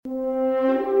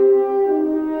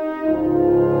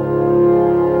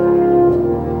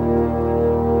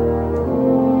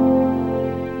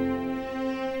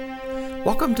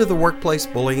to the Workplace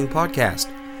Bullying Podcast.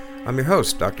 I'm your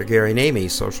host, Dr. Gary Namey,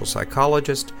 social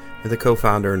psychologist and the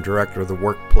co-founder and director of the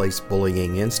Workplace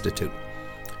Bullying Institute.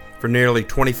 For nearly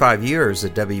 25 years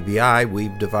at WBI,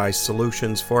 we've devised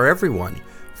solutions for everyone,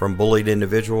 from bullied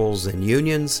individuals and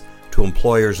unions to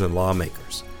employers and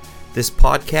lawmakers. This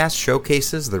podcast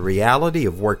showcases the reality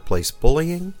of workplace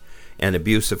bullying and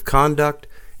abusive conduct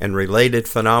and related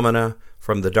phenomena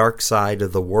from the dark side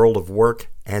of the world of work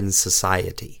and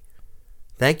society.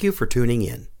 Thank you for tuning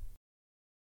in.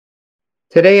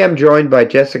 Today I'm joined by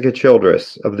Jessica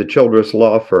Childress of the Childress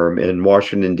Law Firm in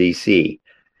Washington, D.C.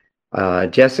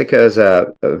 Jessica is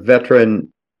a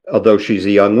veteran, although she's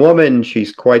a young woman,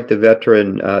 she's quite the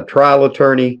veteran trial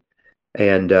attorney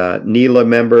and NELA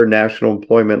member, National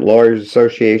Employment Lawyers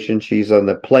Association. She's on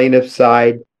the plaintiff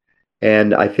side.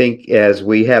 And I think as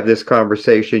we have this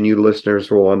conversation, you listeners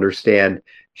will understand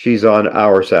she's on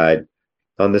our side,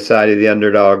 on the side of the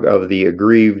underdog, of the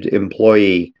aggrieved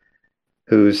employee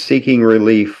who's seeking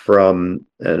relief from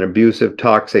an abusive,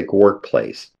 toxic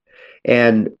workplace.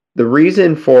 And the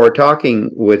reason for talking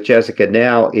with Jessica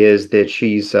now is that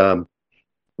she's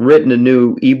written a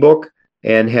new ebook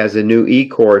and has a new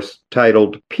e-course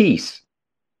titled Peace,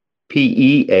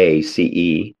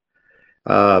 P-E-A-C-E,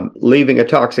 leaving a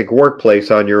toxic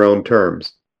workplace on your own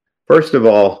terms. First of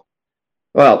all,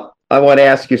 well, I want to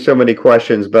ask you so many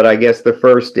questions, but I guess the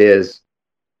first is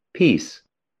peace.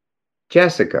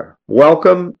 Jessica,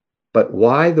 welcome, but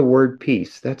why the word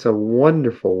peace? That's a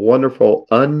wonderful, wonderful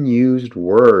unused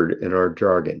word in our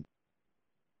jargon.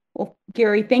 Well,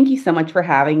 Gary, thank you so much for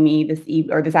having me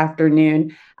this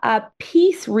afternoon.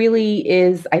 Peace really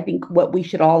is, I think, what we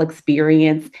should all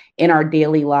experience in our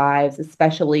daily lives,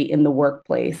 especially in the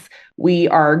workplace. We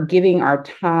are giving our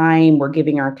time, we're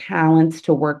giving our talents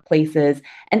to workplaces,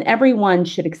 and everyone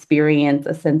should experience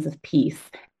a sense of peace.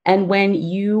 And when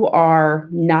you are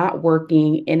not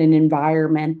working in an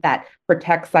environment that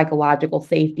protects psychological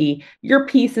safety, your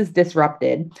peace is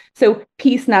disrupted. So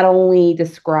peace not only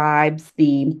describes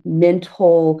the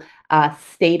mental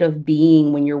state of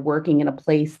being when you're working in a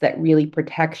place that really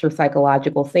protects your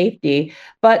psychological safety,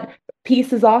 but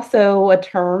peace is also a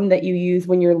term that you use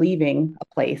when you're leaving a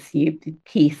place.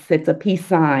 Peace, it's a peace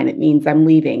sign. It means I'm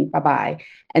leaving. Bye-bye.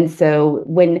 And so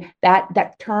when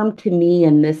that term to me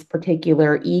in this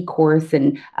particular e-course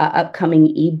and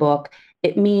upcoming ebook,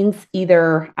 it means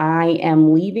either I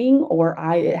am leaving or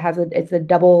it's a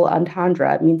double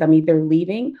entendre. It means I'm either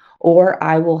leaving or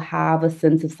I will have a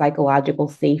sense of psychological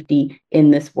safety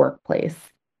in this workplace.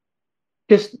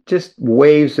 Just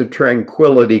waves of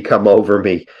tranquility come over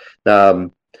me.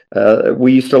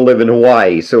 We used to live in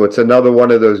Hawaii, so it's another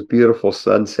one of those beautiful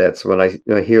sunsets when I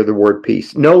hear the word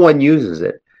peace. No one uses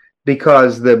it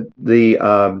because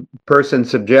the person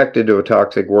subjected to a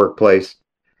toxic workplace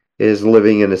is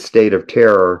living in a state of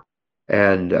terror,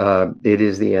 and it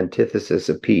is the antithesis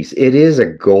of peace. It is a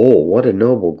goal. What a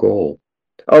noble goal.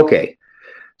 Okay,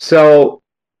 so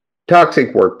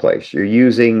toxic workplace, you're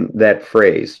using that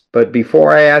phrase. But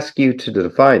before I ask you to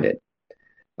define it,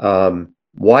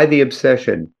 why the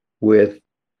obsession with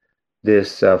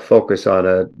this focus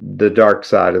on the dark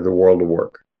side of the world of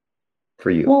work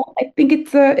for you? Well, I think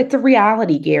it's a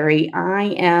reality, Gary.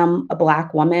 I am a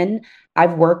Black woman.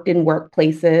 I've worked in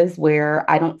workplaces where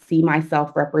I don't see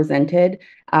myself represented.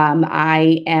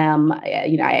 I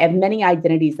have many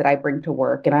identities that I bring to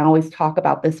work, and I always talk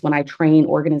about this when I train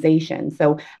organizations.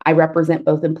 So I represent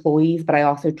both employees, but I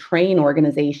also train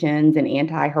organizations in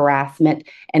anti-harassment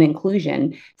and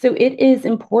inclusion. So it is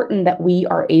important that we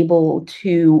are able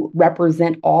to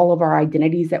represent all of our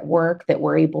identities at work, that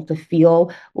we're able to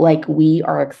feel like we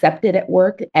are accepted at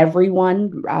work,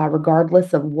 everyone,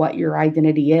 regardless of what your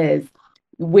identity is.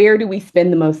 Where do we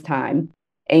spend the most time?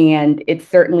 And it's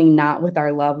certainly not with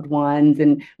our loved ones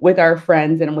and with our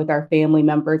friends and with our family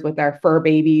members, with our fur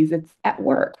babies. It's at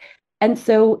work. And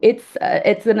so it's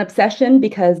an obsession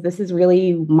because this is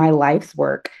really my life's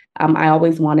work. I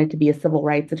always wanted to be a civil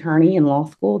rights attorney in law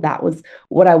school. That was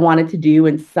what I wanted to do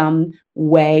in some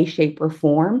way, shape, or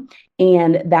form.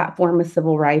 And that form of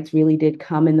civil rights really did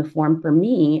come in the form for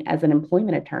me as an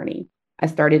employment attorney. I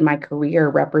started my career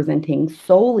representing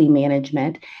solely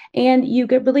management, and you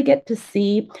really get to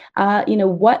see,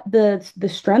 what the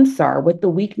strengths are, what the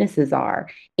weaknesses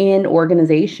are in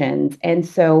organizations. And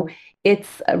so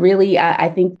it's really, I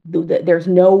think there's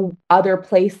no other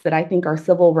place that I think our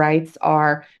civil rights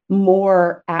are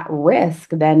more at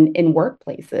risk than in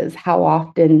workplaces. How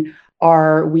often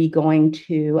are we going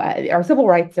to, our civil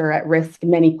rights are at risk in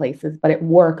many places, but at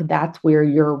work, that's where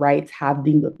your rights have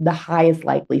the highest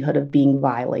likelihood of being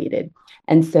violated.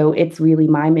 And so it's really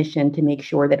my mission to make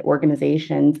sure that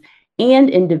organizations and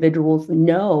individuals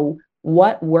know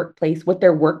what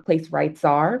their workplace rights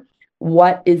are,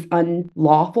 what is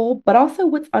unlawful, but also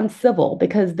what's uncivil,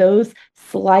 because those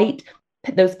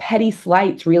petty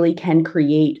slights really can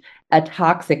create a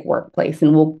toxic workplace.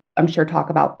 And we'll, I'm sure, talk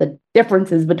about the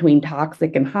differences between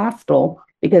toxic and hostile,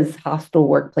 because hostile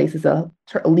workplace is a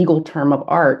legal term of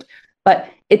art. But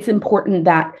it's important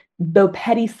that the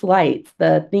petty slights,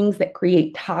 the things that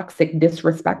create toxic,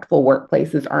 disrespectful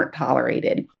workplaces, aren't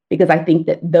tolerated, because I think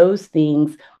that those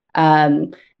things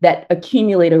that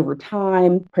accumulate over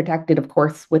time, protected, of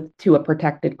course, to a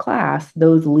protected class,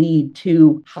 those lead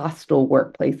to hostile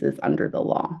workplaces under the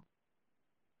law.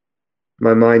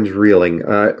 My mind's reeling.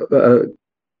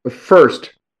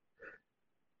 First,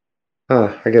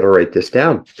 I got to write this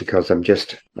down because I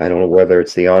don't know whether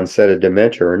it's the onset of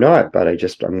dementia or not, but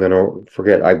I'm going to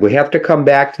forget. We have to come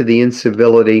back to the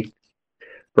incivility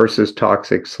versus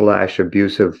toxic /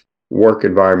 abusive work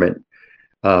environment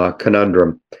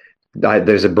conundrum.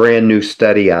 There's a brand new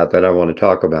study out that I want to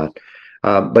talk about.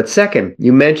 But second,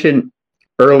 you mentioned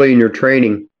early in your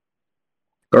training,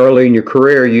 early in your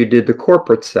career, you did the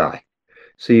corporate side.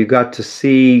 So you got to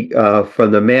see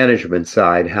from the management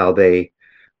side how they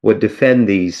would defend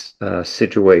these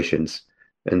situations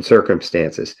and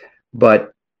circumstances.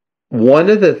 But one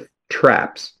of the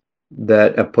traps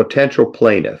that a potential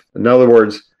plaintiff, in other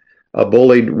words, a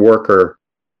bullied worker,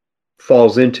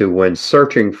 falls into when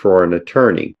searching for an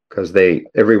attorney, because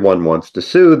everyone wants to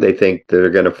sue, they think they're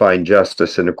going to find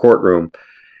justice in a courtroom.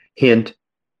 Hint,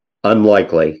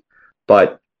 unlikely,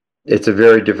 but it's a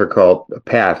very difficult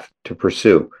path to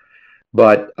pursue.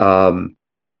 But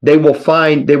they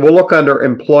will look under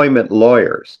employment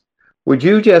lawyers. Would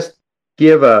you just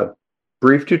give a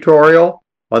brief tutorial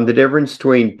on the difference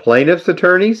between plaintiff's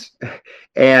attorneys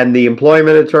and the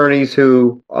employment attorneys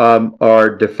who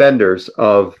are defenders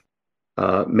of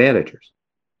managers?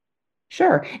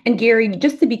 Sure. And Gary,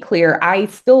 just to be clear, I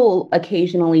still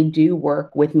occasionally do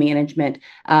work with management.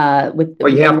 Well,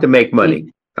 you have to make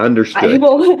money. Understood.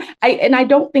 I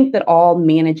don't think that all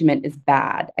management is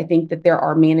bad. I think that there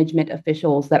are management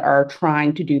officials that are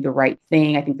trying to do the right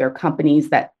thing. I think there are companies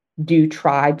that do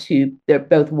try to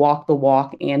both walk the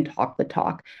walk and talk the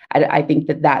talk. I think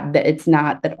that it's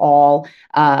not that all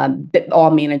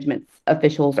management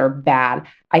officials are bad.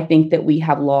 I think that we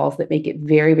have laws that make it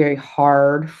very, very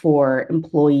hard for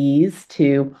employees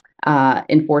to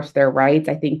enforce their rights.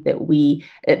 I think that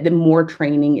the more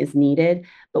training is needed.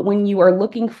 But when you are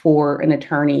looking for an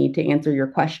attorney, to answer your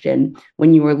question,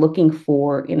 when you are looking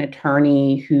for an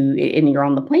attorney and you're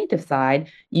on the plaintiff side,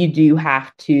 you do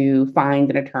have to find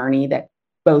an attorney that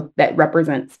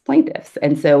represents plaintiffs.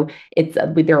 And so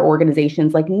there are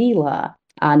organizations like NELA,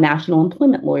 National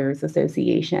Employment Lawyers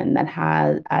Association, that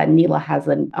NELA has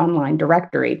an online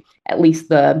directory, at least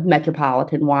the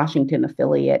Metropolitan Washington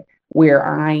affiliate, where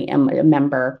I am a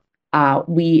member.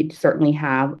 We certainly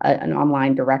have an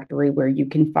online directory where you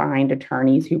can find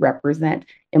attorneys who represent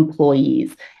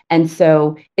employees. And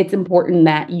so it's important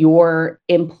that your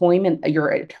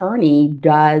attorney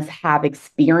does have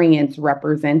experience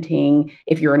representing,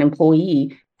 if you're an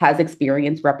employee, has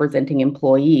experience representing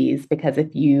employees, because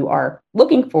if you are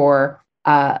looking for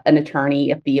an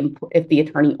attorney, if the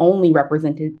attorney only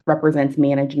represents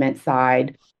management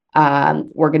side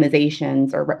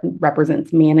organizations or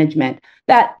represents management,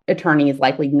 that attorney is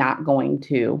likely not going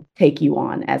to take you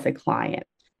on as a client.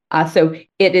 So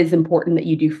it is important that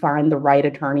you do find the right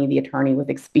attorney, the attorney with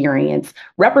experience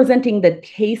representing the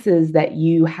cases that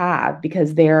you have,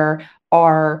 because there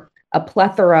are a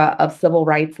plethora of civil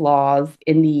rights laws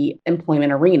in the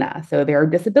employment arena. So there are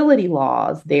disability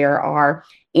laws, there are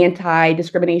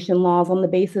anti-discrimination laws on the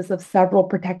basis of several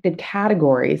protected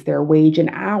categories, there are wage and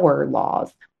hour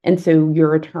laws. And so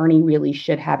your attorney really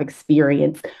should have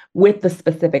experience with the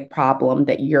specific problem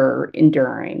that you're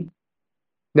enduring.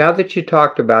 Now that you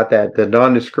talked about that, the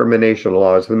non-discrimination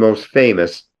law is the most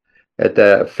famous at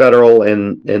the federal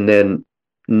and then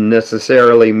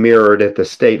necessarily mirrored at the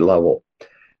state level.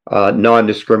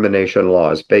 Non-discrimination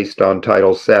laws based on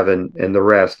Title VII and the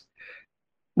rest.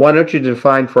 Why don't you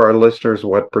define for our listeners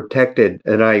what protected,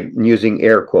 and I'm using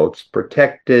air quotes,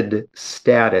 protected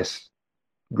status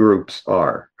groups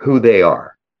are, who they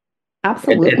are?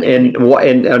 Absolutely.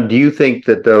 And do you think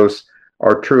that those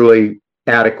are truly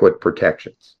adequate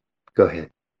protections? Go ahead.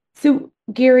 So,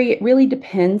 Gary, it really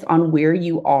depends on where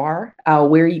you are,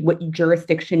 what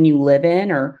jurisdiction you live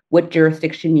in, or what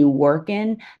jurisdiction you work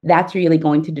in. That's really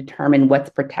going to determine what's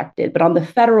protected. But on the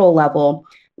federal level,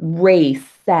 race,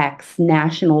 sex,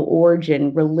 national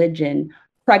origin, religion,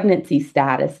 pregnancy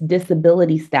status,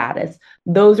 disability status,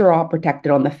 those are all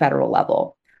protected on the federal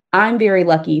level. I'm very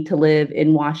lucky to live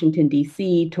in Washington,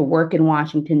 D.C., to work in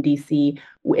Washington, D.C.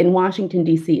 In Washington,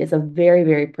 D.C. is a very,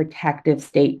 very protective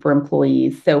state for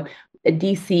employees. So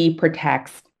D.C.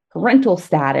 protects parental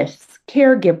status,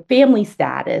 caregiver, family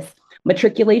status,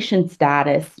 matriculation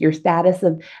status, your status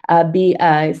of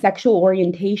sexual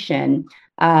orientation.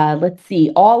 Let's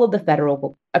see, all of the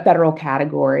federal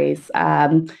categories.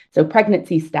 So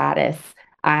pregnancy status.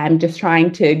 I'm just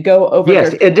trying to go over.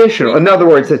 Yes, additional. In other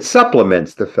words, it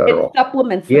supplements the federal. It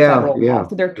supplements the federal law.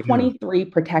 So there are 23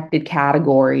 protected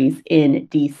categories in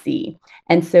DC.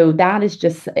 And so that is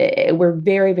just, we're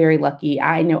very, very lucky.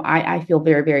 I know I feel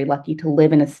very, very lucky to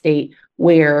live in a state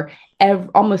where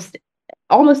almost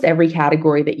every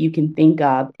category that you can think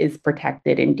of is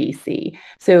protected in DC.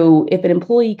 So if an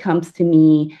employee comes to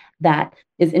me that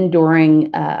is enduring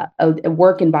a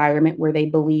work environment where they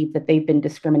believe that they've been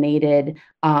discriminated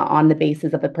on the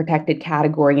basis of a protected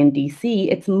category in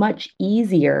DC, it's much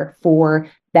easier for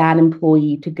that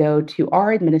employee to go to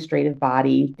our administrative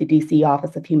body, the DC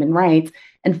Office of Human Rights,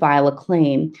 and file a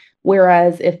claim.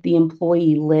 Whereas if the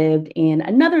employee lived in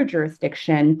another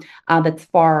jurisdiction that's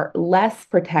far less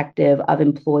protective of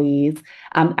employees,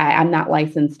 I'm not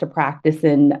licensed to practice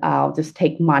in, I'll just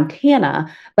take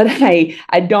Montana, but I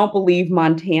don't believe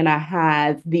Montana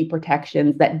has the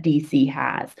protections that DC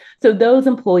has. So those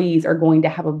employees are going to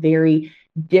have a very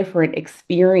different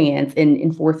experience in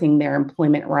enforcing their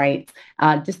employment rights,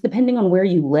 just depending on where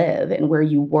you live and where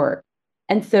you work.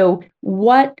 And so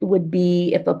what would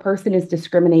be if a person is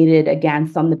discriminated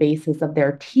against on the basis of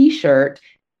their T-shirt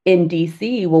in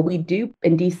DC? Well, we do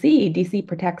in DC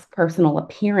protects personal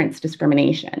appearance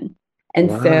discrimination. And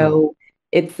so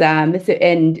it's and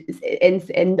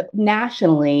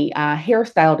nationally,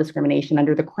 hairstyle discrimination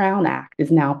under the Crown Act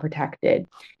is now protected.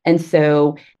 And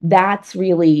so that's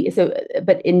really so.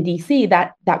 But in DC,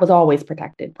 that was always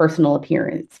protected. Personal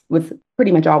appearance was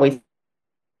pretty much always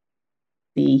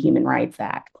the Human Rights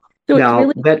Act. So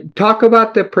now, talk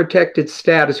about the protected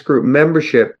status group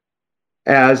membership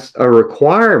as a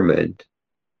requirement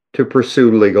to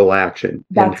pursue legal action.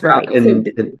 That's right.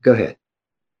 Go ahead.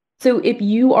 So if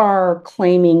you are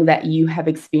claiming that you have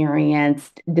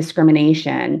experienced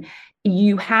discrimination,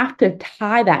 you have to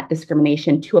tie that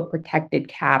discrimination to a protected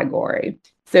category.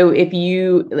 So if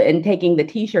you, and taking the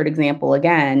T-shirt example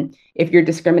again, if you're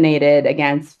discriminated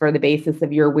against for the basis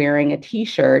of you're wearing a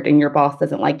T-shirt and your boss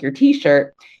doesn't like your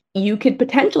T-shirt, you could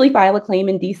potentially file a claim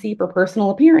in DC for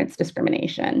personal appearance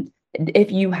discrimination if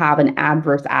you have an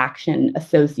adverse action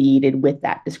associated with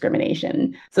that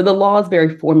discrimination. So the law is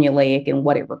very formulaic in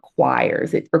what it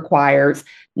requires. It requires,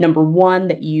 number one,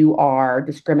 that you are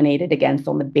discriminated against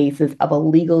on the basis of a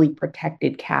legally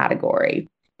protected category.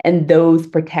 And those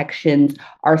protections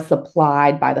are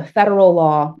supplied by the federal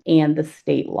law and the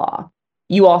state law.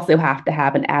 You also have to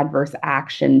have an adverse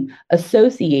action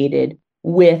associated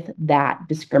with that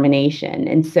discrimination.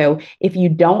 And so if you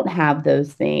don't have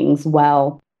those things,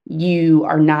 well, you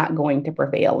are not going to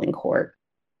prevail in court.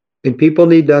 And people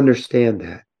need to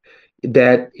understand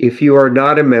that if you are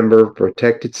not a member of a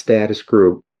protected status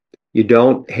group, you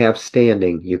don't have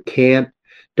standing. You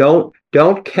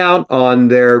don't count on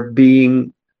there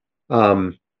being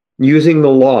using the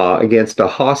law against a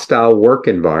hostile work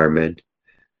environment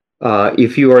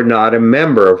if you are not a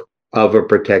member of a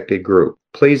protected group.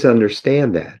 Please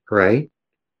understand that, right?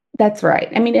 That's right.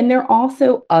 I mean, and there are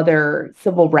also other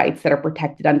civil rights that are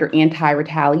protected under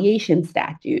anti-retaliation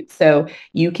statutes. So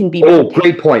you can be. Oh,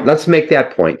 great point. Let's make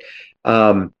that point.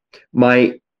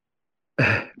 My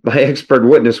expert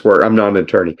witness work, I'm not an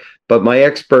attorney, but my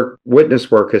expert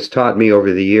witness work has taught me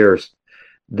over the years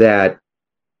that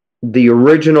the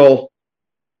original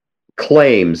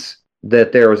claims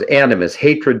that there was animus,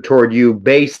 hatred toward you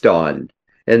based on,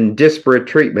 and disparate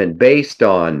treatment based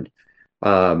on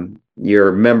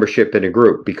your membership in a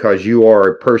group because you are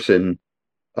a person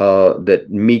that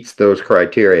meets those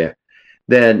criteria,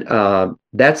 then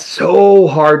that's so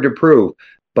hard to prove.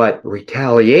 But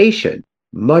retaliation,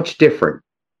 much different.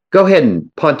 Go ahead and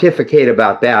pontificate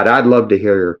about that. I'd love to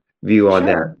hear your view on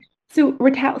that. So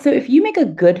if you make a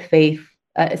good faith,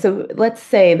 so let's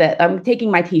say that I'm taking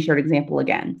my T-shirt example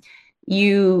again.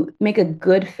 You make a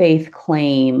good faith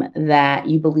claim that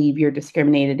you believe you're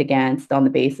discriminated against on the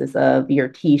basis of your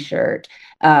T-shirt,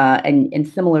 and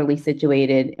similarly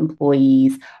situated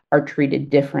employees are treated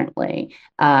differently,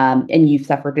 and you've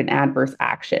suffered an adverse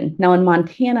action. Now, in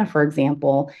Montana, for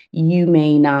example, you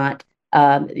may not.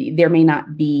 There may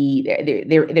not be.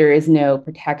 There is no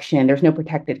protection. There's no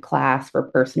protected class for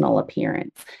personal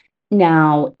appearance.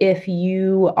 Now, if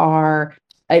you are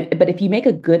But if you make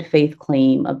a good faith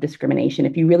claim of discrimination,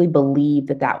 if you really believe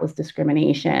that that was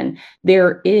discrimination,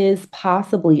 there is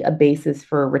possibly a basis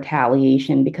for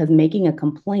retaliation, because making a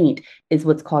complaint is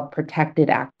what's called protected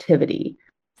activity.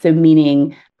 So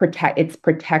meaning it's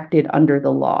protected under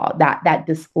the law. That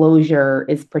disclosure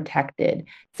is protected.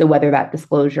 So whether that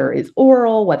disclosure is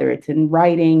oral, whether it's in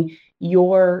writing,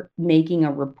 you're making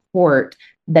a report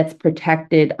that's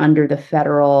protected under the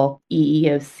federal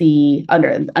EEOC,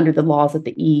 under the laws that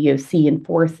the EEOC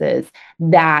enforces.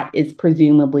 That is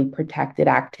presumably protected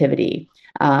activity,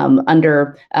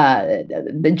 under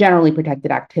the generally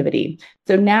protected activity.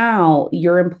 So now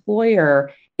your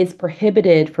employer is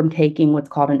prohibited from taking what's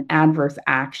called an adverse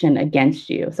action against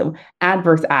you. So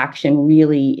adverse action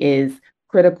really is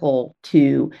critical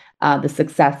to the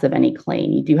success of any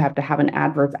claim. You do have to have an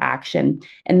adverse action,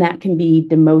 and that can be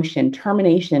demotion.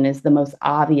 Termination is the most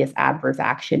obvious adverse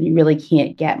action. You really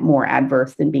can't get more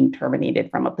adverse than being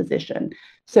terminated from a position.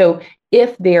 So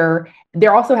if there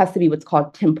also has to be what's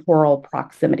called temporal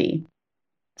proximity.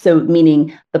 So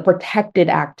meaning the protected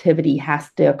activity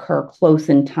has to occur close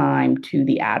in time to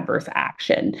the adverse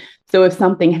action. So if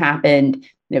something happened,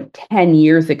 10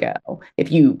 years ago,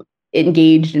 if you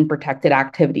engaged in protected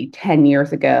activity 10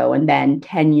 years ago, and then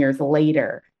 10 years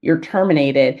later, you're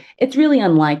terminated, it's really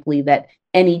unlikely that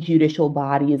any judicial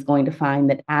body is going to find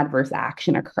that adverse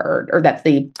action occurred, or that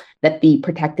the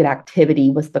protected activity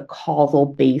was the causal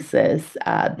basis,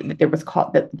 that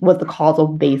was the causal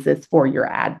basis for your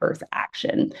adverse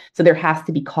action. So there has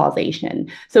to be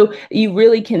causation. So you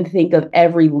really can think of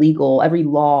every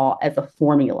law as a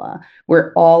formula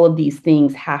where all of these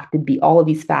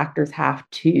factors have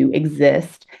to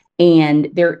exist. And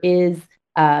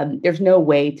there's no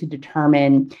way to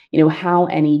determine, how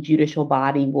any judicial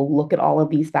body will look at all of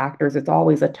these factors. It's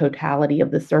always a totality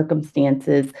of the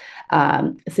circumstances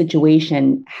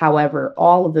situation. However,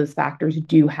 all of those factors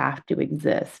do have to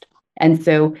exist. And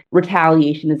so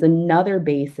retaliation is another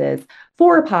basis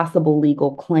for a possible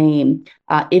legal claim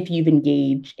if you've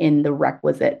engaged in the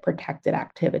requisite protected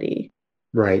activity.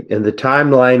 Right. And the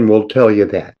timeline will tell you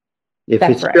that. If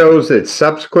That's it right. shows it's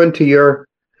subsequent to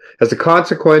as a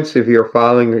consequence of your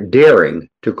daring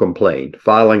to complain,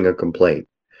 filing a complaint,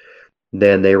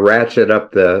 then they ratchet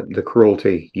up the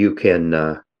cruelty. You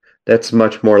can, that's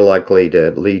much more likely to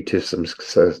lead to some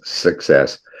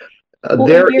success.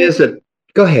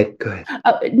 Go ahead.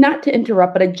 Not to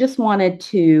interrupt, but I just wanted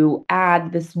to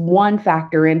add this one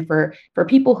factor in for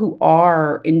people who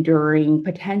are enduring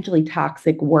potentially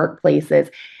toxic workplaces,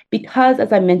 because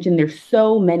as I mentioned, there's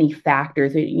so many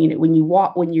factors. When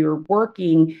you're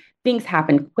working, things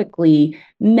happen quickly.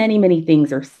 Many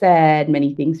things are said,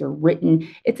 many things are written.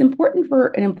 It's important for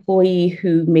an employee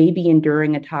who may be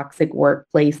enduring a toxic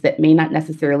workplace that may not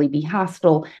necessarily be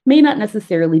hostile, may not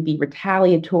necessarily be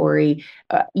retaliatory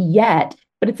yet,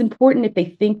 but it's important, if they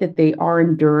think that they are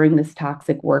enduring this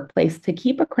toxic workplace, to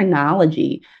keep a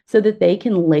chronology so that they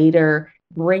can later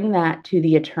bring that to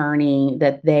the attorney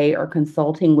that they are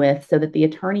consulting with, so that the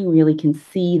attorney really can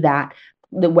see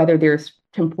whether there's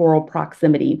temporal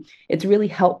proximity. It's really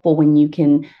helpful when you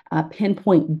can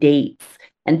pinpoint dates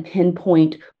and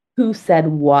pinpoint who said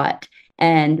what,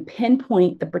 and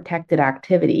pinpoint the protected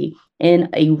activity in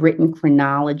a written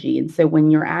chronology. And so when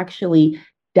you're actually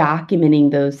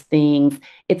documenting those things,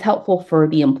 it's helpful for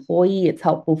the employee, it's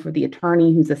helpful for the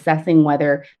attorney who's assessing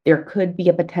whether there could be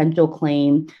a potential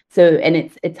claim.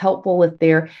 And it's helpful if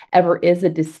there ever is a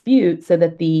dispute, so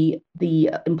that the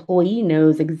employee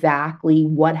knows exactly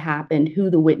what happened, who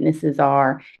the witnesses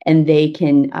are, and they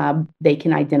can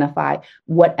identify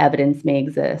what evidence may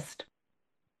exist.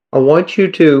 I want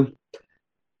you to,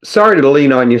 sorry to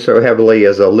lean on you so heavily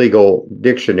as a legal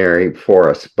dictionary for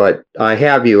us, but I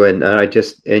have you, and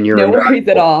you're no worries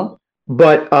at all.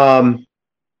 But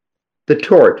the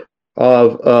tort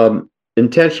of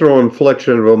intentional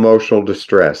infliction of emotional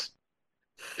distress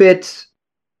fits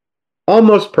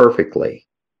almost perfectly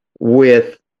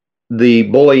with the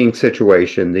bullying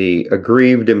situation, the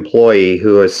aggrieved employee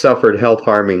who has suffered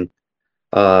health-harming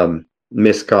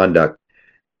misconduct,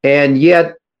 and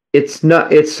yet it's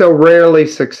so rarely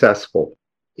successful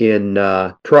in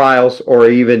trials, or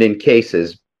even in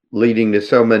cases leading to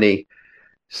so many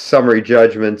summary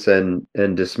judgments and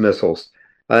dismissals.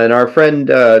 And our friend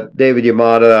David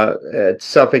Yamada at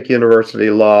Suffolk University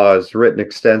Law has written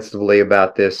extensively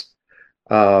about this,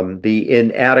 the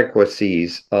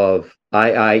inadequacies of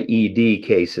IIED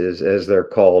cases, as they're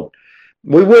called.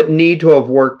 We wouldn't need to have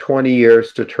worked 20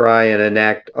 years to try and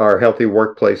enact our Healthy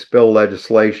Workplace Bill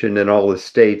legislation in all the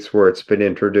states where it's been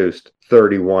introduced,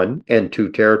 31 and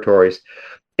 2 territories.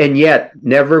 and yet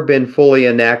never been fully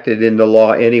enacted into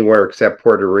law anywhere except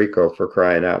Puerto Rico, for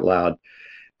crying out loud,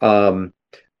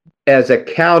 as a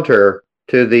counter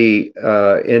to the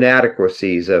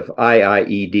inadequacies of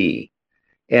IIED.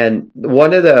 And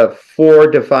one of the four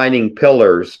defining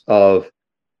pillars of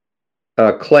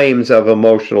claims of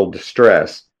emotional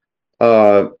distress,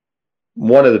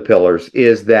 one of the pillars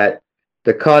is that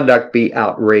the conduct be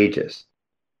outrageous.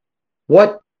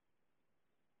 What,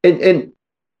 and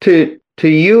to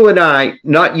you and I,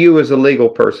 not you as a legal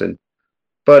person,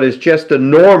 but as just a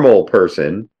normal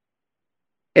person,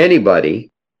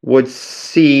 anybody would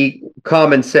see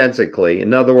commonsensically,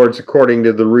 in other words, according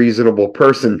to the reasonable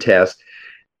person test,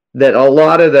 that a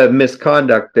lot of the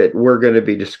misconduct that we're going to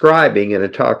be describing in a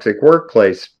toxic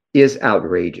workplace is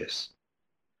outrageous.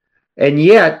 And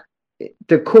yet,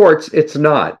 the courts, it's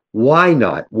not. Why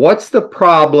not? What's the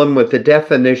problem with the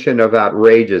definition of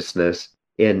outrageousness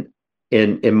in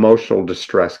emotional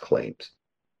distress claims?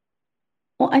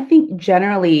 Well, I think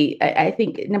generally, I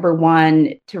think number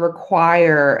one, to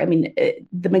require,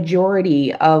 the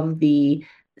majority of the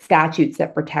statutes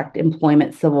that protect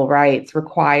employment civil rights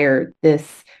require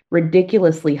this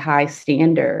ridiculously high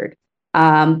standard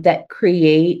that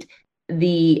create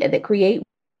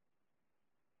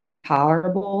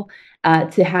tolerable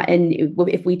to have. And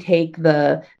if we take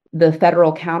the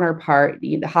federal counterpart,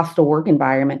 the hostile work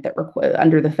environment that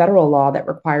under the federal law that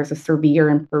requires a severe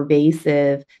and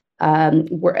pervasive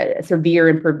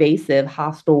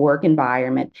hostile work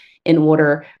environment in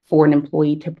order for an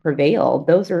employee to prevail.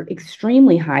 Those are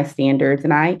extremely high standards.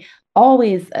 And I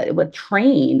always would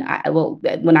train,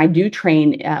 when I do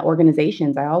train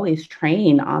organizations, I always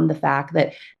train on the fact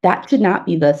that that should not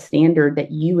be the standard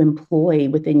that you employ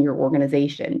within your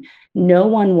organization. No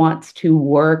one wants to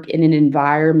work in an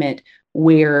environment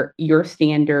where your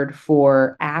standard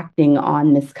for acting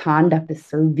on misconduct is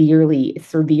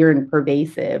severe and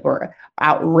pervasive or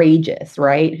outrageous,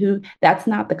 right? That's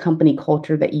not the company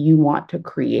culture that you want to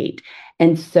create.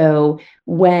 And so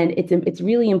when it's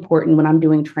really important when I'm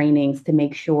doing trainings to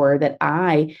make sure that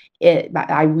I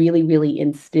really, really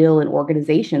instill in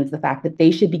organizations the fact that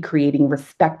they should be creating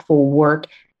respectful work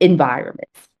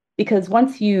environments. Because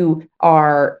once you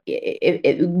are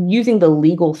using the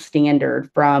legal standard,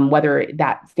 from whether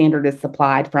that standard is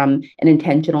supplied from an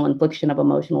intentional infliction of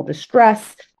emotional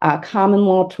distress, common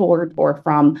law tort, or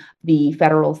from the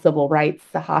federal civil rights,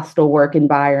 the hostile work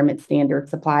environment standard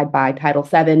supplied by Title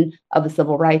VII of the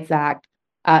Civil Rights Act,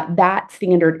 that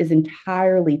standard is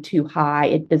entirely too high.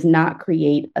 It does not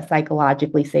create a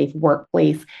psychologically safe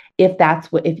workplace.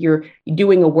 If you're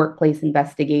doing a workplace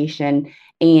investigation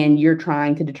and you're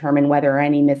trying to determine whether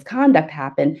any misconduct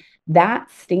happened,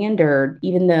 that standard,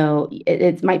 even though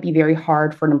it might be very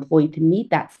hard for an employee to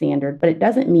meet that standard, but it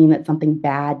doesn't mean that something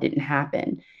bad didn't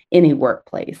happen in a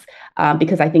workplace.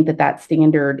 Because I think that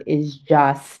standard is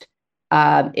just,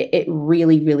 it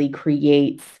really, really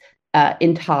creates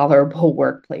intolerable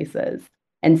workplaces.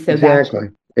 And so exactly.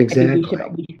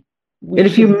 We and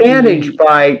if you manage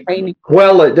by,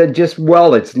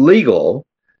 it's legal,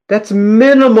 that's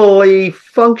minimally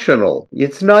functional.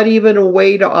 It's not even a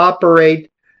way to operate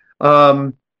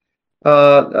a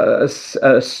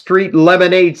street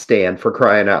lemonade stand, for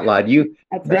crying out loud.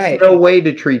 There's no way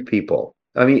to treat people.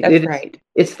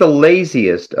 It's the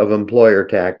laziest of employer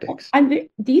tactics. And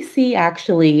DC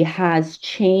actually has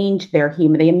changed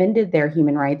they amended their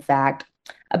Human Rights Act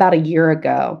about a year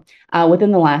ago,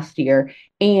 within the last year.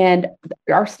 And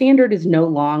our standard is no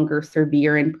longer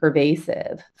severe and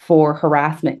pervasive for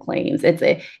harassment claims.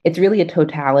 It's really a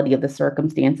totality of the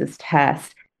circumstances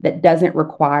test that doesn't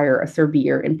require a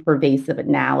severe and pervasive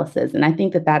analysis. And I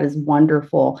think that is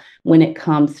wonderful when it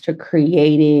comes to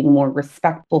creating more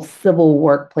respectful civil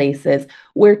workplaces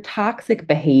where toxic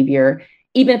behavior,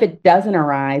 even if it doesn't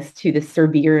arise to the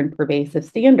severe and pervasive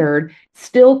standard,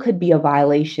 still could be a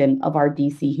violation of our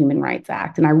DC Human Rights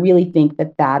Act. And I really think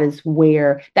that's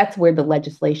where the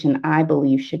legislation, I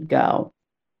believe, should go,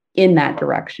 in that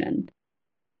direction.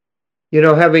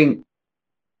 Having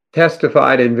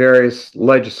testified in various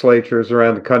legislatures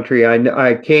around the country,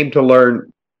 I came to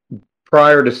learn,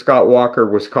 prior to Scott Walker,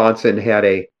 Wisconsin had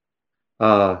a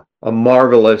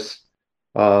marvelous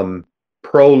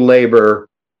pro-labor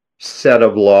set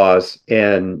of laws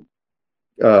and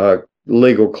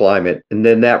legal climate, and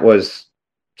then that was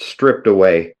stripped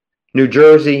away. New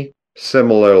Jersey,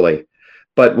 similarly.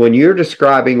 But when you're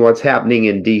describing what's happening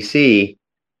in DC,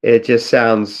 it just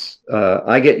sounds,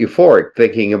 I get euphoric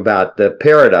thinking about the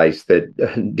paradise that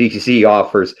DC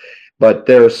offers. But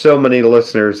there are so many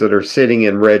listeners that are sitting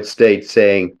in red states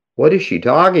saying, what is she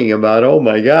talking about? Oh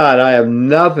my God, I have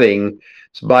nothing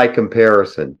by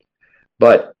comparison.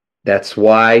 But that's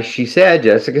why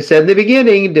Jessica said in the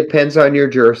beginning, it depends on your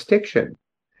jurisdiction.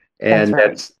 And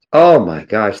That's right. oh my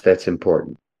gosh, that's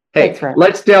important. Hey, That's right.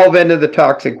 let's delve into the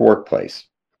toxic workplace.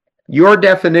 Your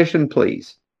definition,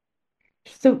 please.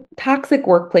 So, toxic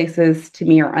workplaces to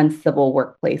me are uncivil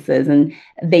workplaces, and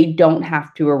they don't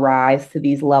have to arise to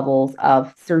these levels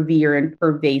of severe and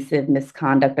pervasive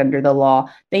misconduct under the law.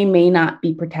 They may not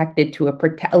be protected to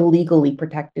a legally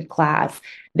protected class.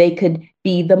 They could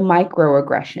be the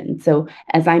microaggression. So,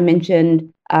 as I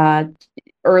mentioned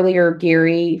earlier,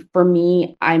 Gary, for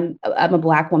me, I'm a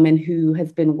Black woman who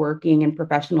has been working in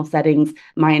professional settings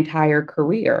my entire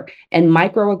career, and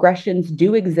microaggressions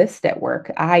do exist at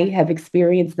work. I have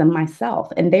experienced them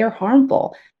myself, and they are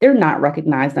harmful. They're not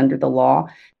recognized under the law.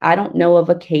 I don't know of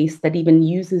a case that even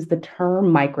uses the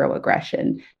term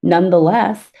microaggression.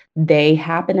 Nonetheless, they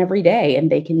happen every day,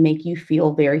 and they can make you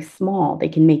feel very small. They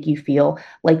can make you feel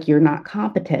like you're not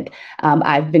competent.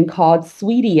 I've been called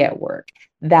sweetie at work.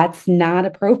 That's not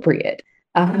appropriate.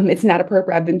 It's not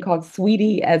appropriate. I've been called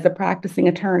sweetie as a practicing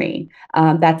attorney.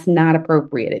 That's not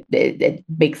appropriate.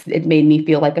 It made me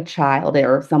feel like a child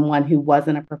or someone who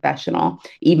wasn't a professional,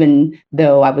 even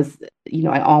though I was,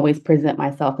 I always present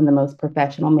myself in the most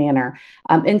professional manner.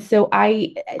 And so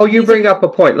you bring up a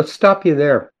point. Let's stop you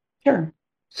there. Sure.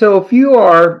 So if you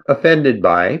are offended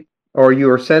by, or you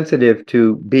are sensitive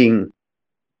to being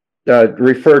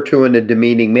referred to in a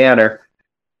demeaning manner,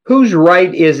 whose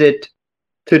right is it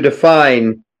to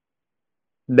define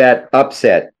that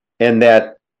upset and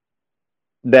that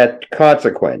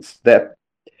consequence?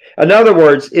 In other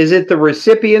words, is it the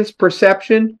recipient's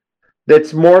perception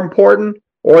that's more important,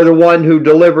 or the one who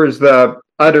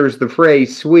utters the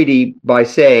phrase "sweetie" by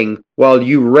saying, "Well,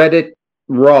 you read it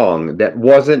wrong. That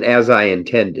wasn't as I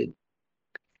intended"?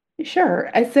 Sure.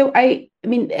 So I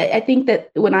think that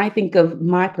when I think of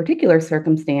my particular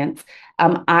circumstance,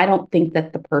 I don't think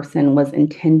that the person was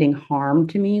intending harm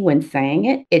to me when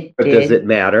saying it. But does it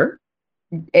matter?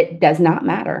 It does not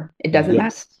matter. It doesn't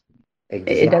matter.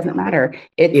 Exactly. It doesn't matter.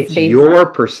 It's your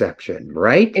perception,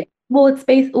 right?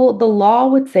 The law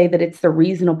would say that it's the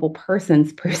reasonable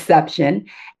person's perception,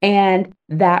 and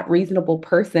that reasonable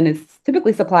person is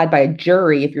typically supplied by a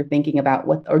jury if you're thinking about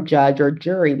or judge or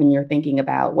jury when you're thinking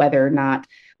about whether or not,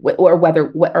 or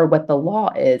what the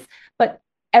law is. But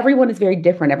everyone is very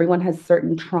different. Everyone has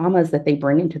certain traumas that they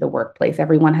bring into the workplace.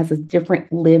 Everyone has a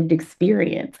different lived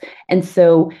experience. And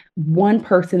so one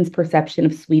person's perception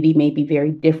of sweetie may be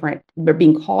very different, or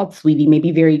being called sweetie may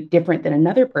be very different than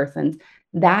another person's.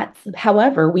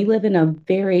 However, we live in a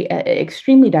very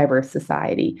extremely diverse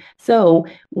society. So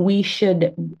we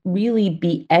should really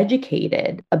be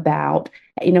educated about,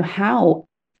 how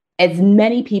as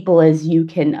many people as you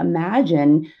can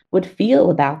imagine would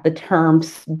feel about the term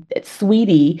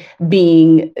sweetie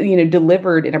being,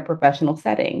 delivered in a professional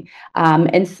setting.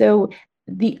 And so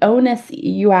the onus,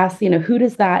 you ask, who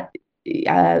does that,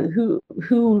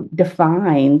 who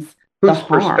defines the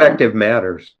harm? Whose perspective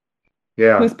matters?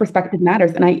 Yeah. Whose perspective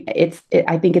matters. And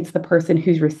I think it's the person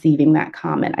who's receiving that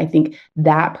comment. I think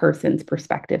that person's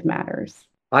perspective matters.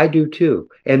 I do too.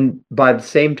 And by the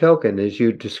same token, as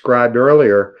you described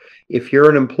earlier, if you're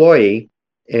an employee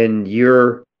and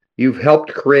you've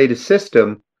helped create a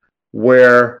system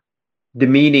where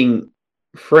demeaning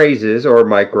phrases or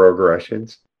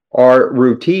microaggressions are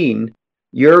routine,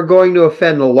 you're going to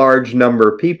offend a large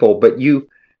number of people. But you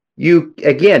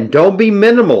again, don't be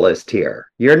minimalist here.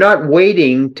 You're not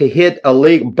waiting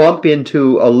to bump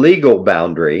into a legal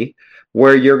boundary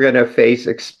where you're going to face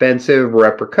expensive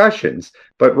repercussions,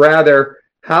 but rather,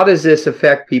 how does this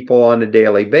affect people on a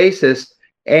daily basis,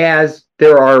 as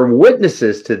there are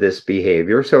witnesses to this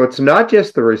behavior? So it's not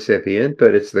just the recipient,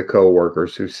 but it's the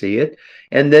coworkers who see it.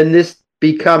 And then this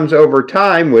becomes, over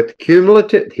time, with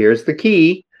here's the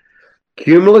key,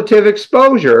 cumulative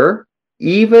exposure,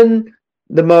 even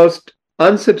the most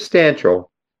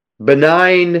unsubstantial,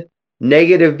 benign,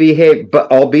 negative behavior,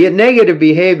 but albeit negative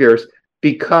behaviors,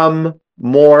 become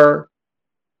more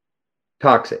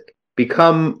toxic,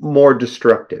 become more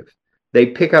destructive. They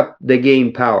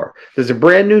gain power. There's a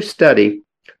brand new study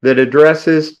that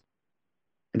addresses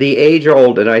the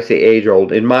age-old, and I say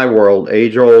age-old, in my world,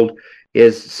 age-old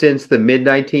is since the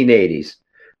mid-1980s,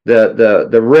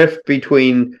 the rift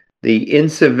between the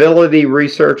incivility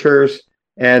researchers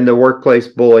and the workplace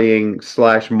bullying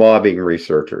 / mobbing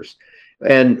researchers.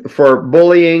 And for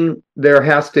bullying, there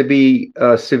has to be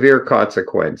a severe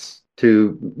consequence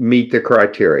to meet the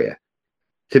criteria.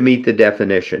 to meet the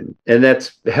definition. And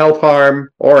that's health harm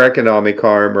or economic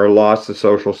harm or loss of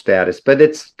social status, but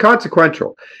it's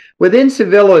consequential. With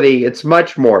incivility, it's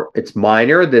much more. It's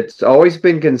minor. That's always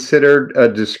been considered a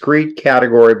discrete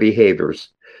category of behaviors,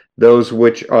 those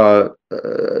which are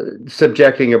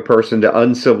subjecting a person to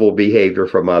uncivil behavior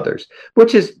from others,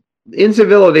 which is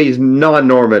incivility is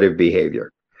non-normative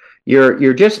behavior.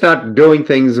 You're just not doing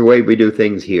things the way we do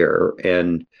things here,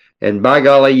 and by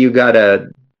golly, you got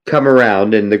to come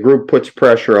around, and the group puts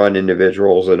pressure on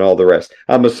individuals and all the rest.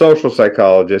 I'm a social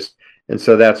psychologist, and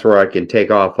so that's where I can take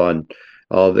off on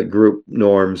all the group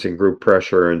norms and group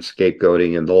pressure and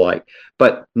scapegoating and the like.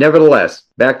 But nevertheless,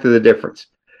 back to the difference.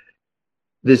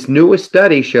 This newest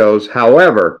study shows,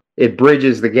 however, it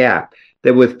bridges the gap,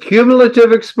 that with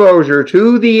cumulative exposure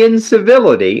to the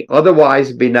incivility,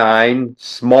 otherwise benign,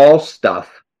 small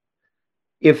stuff,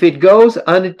 if it goes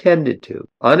unattended to,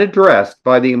 unaddressed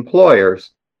by the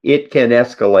employers, it can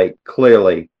escalate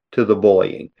clearly to the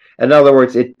bullying. In other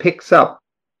words, it picks up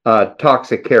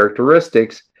toxic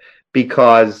characteristics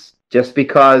because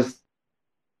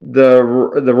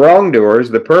the wrongdoers,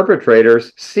 the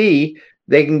perpetrators, see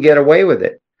they can get away with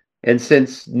it. And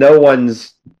since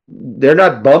they're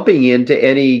not bumping into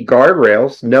any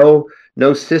guardrails,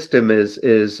 no system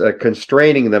is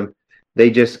constraining them, they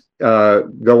just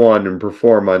go on and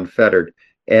perform unfettered.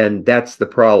 And that's the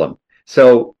problem.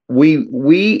 So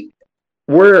we're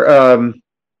at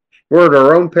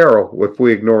our own peril if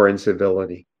we ignore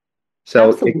incivility. So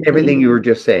Absolutely. Everything you were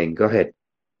just saying, go ahead.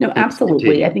 No,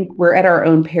 absolutely. I think we're at our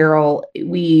own peril.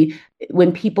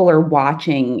 When people are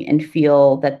watching and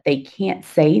feel that they can't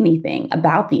say anything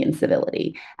about the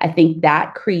incivility, I think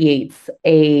that creates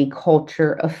a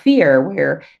culture of fear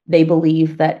where they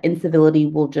believe that incivility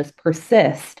will just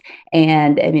persist.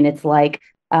 And I mean, it's like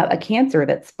a cancer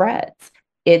that spreads.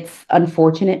 It's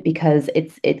unfortunate because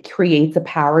it creates a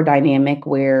power dynamic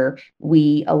where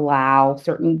we allow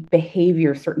certain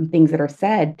behavior, certain things that are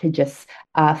said to just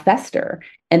fester.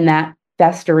 And that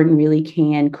festering really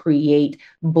can create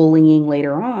bullying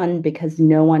later on because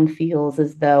no one feels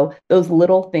as though those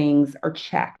little things are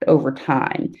checked over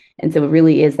time. And so it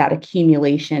really is that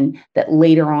accumulation that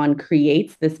later on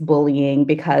creates this bullying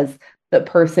because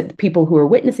the people who are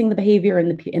witnessing the behavior and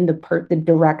the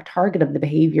direct target of the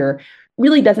behavior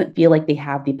really doesn't feel like they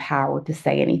have the power to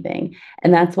say anything.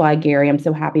 And that's why, Gary, I'm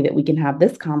so happy that we can have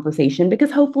this conversation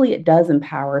because hopefully it does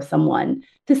empower someone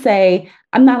to say,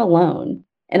 I'm not alone.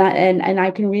 And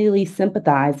I can really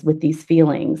sympathize with these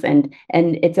feelings, and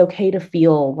it's okay to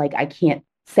feel like I can't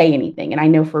say anything. And I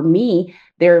know for me,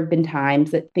 there have been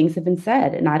times that things have been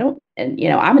said, and I'm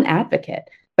an advocate,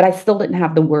 but I still didn't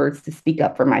have the words to speak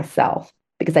up for myself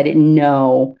because I didn't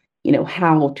know,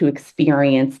 how to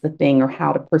experience the thing or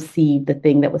how to perceive the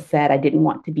thing that was said. I didn't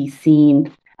want to be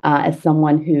seen as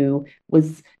someone who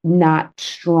was not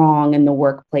strong in the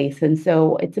workplace. And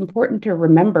so it's important to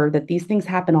remember that these things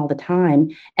happen all the time,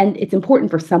 and it's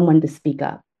important for someone to speak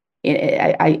up.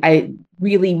 I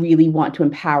really, really want to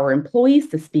empower employees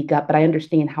to speak up, but I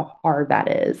understand how hard that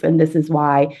is. And this is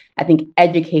why I think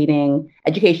education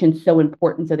is so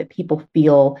important so that people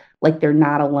feel like they're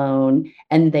not alone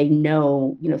and they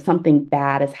know, something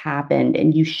bad has happened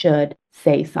and you should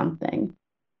say something.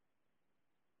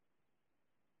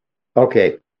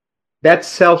 Okay, that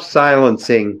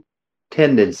self-silencing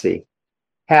tendency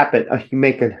you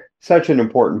make such an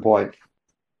important point.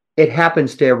 It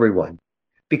happens to everyone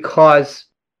because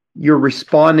you're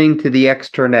responding to the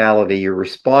externality, you're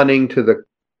responding to the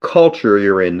culture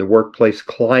you're in, the workplace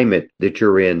climate that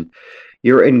you're in.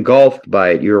 You're engulfed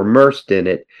by it, you're immersed in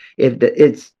it.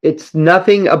 It's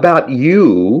nothing about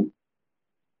you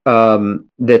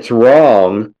that's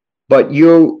wrong, but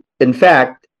you, in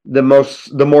fact, the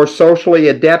more socially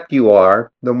adept you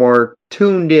are, the more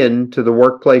tuned in to the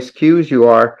workplace cues you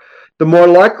are, the more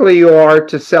likely you are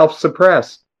to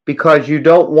self-suppress because you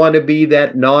don't want to be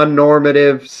that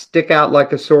non-normative, stick out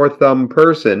like a sore thumb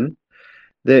person,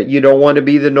 that you don't want to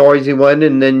be the noisy one.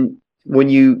 And then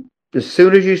as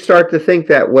soon as you start to think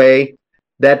that way,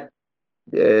 that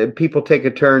people take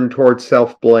a turn towards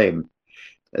self-blame.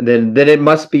 And then it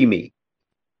must be me.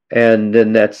 And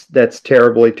then that's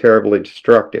terribly, terribly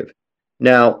destructive.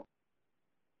 Now,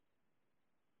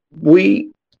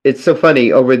 it's so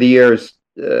funny over the years,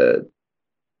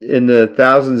 in the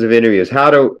thousands of interviews,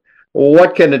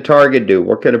 what can a target do?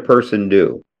 What can a person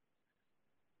do?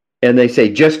 And they say,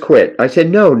 just quit. I said,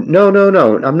 no.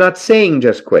 I'm not saying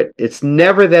just quit. It's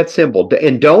never that simple.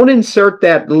 And don't insert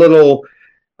that little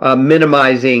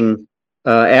minimizing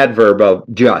adverb of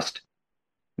just.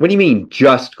 What do you mean,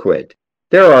 just quit?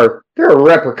 There are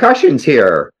repercussions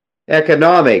here,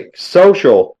 economic,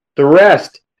 social, The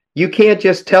rest, you can't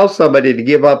just tell somebody to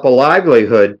give up a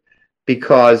livelihood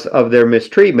because of their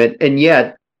mistreatment. And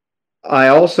yet, I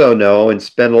also know and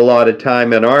spend a lot of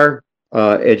time in our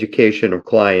education of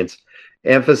clients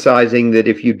emphasizing that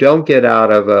if you don't get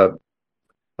out of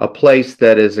a place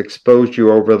that has exposed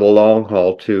you over the long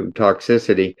haul to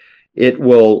toxicity, it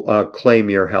will claim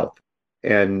your health.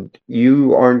 And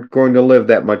you aren't going to live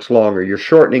that much longer. You're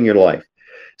shortening your life.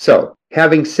 So,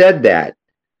 having said that,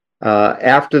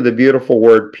 after the beautiful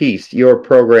word peace, your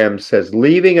program says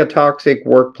leaving a toxic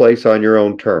workplace on your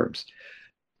own terms.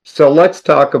 So let's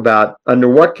talk about under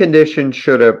what conditions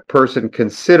should a person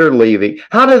consider leaving?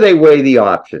 How do they weigh the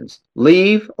options?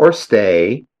 Leave or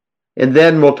stay? And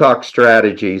then we'll talk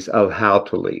strategies of how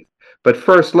to leave. But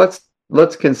first,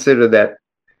 let's consider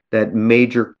that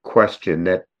major question,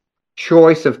 that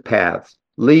choice of paths,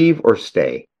 leave or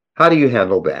stay. How do you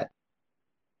handle that?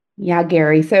 Yeah,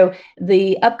 Gary. So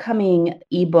the upcoming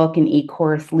ebook and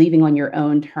e-course, Leaving on Your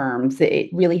Own Terms,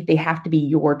 they have to be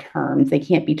your terms. They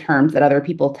can't be terms that other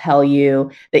people tell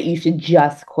you that you should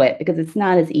just quit, because it's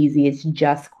not as easy as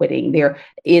just quitting. There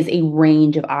is a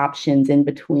range of options in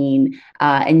between,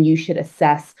 and you should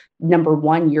assess, number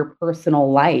one, your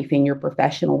personal life and your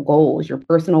professional goals,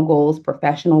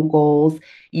 professional goals,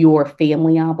 your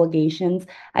family obligations.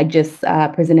 I just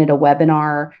presented a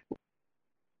webinar,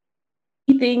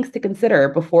 things to consider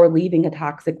before leaving a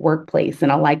toxic workplace.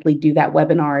 And I'll likely do that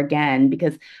webinar again,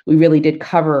 because we really did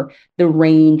cover the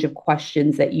range of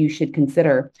questions that you should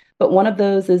consider. But one of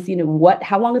those is,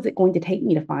 how long is it going to take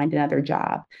me to find another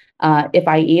job? If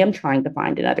I am trying to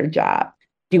find another job,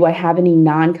 do I have any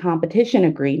non-competition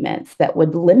agreements that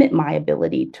would limit my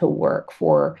ability to work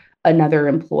for another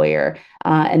employer?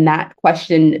 And that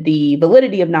question, the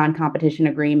validity of non-competition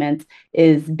agreements,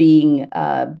 is being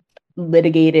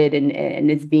litigated and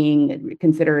is being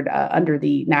considered under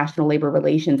the National Labor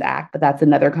Relations Act, but that's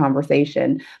another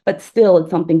conversation. But still, it's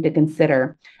something to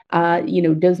consider.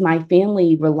 Does my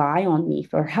family rely on me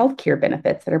for healthcare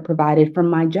benefits that are provided from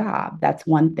my job? That's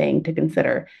one thing to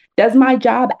consider. Does my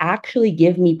job actually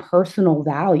give me personal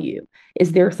value?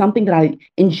 Is there something that I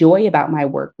enjoy about my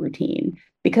work routine?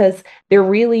 Because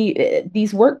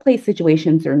these workplace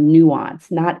situations are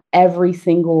nuanced. Not every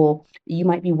single, you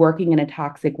might be working in a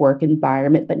toxic work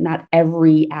environment, but not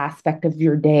every aspect of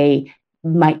your day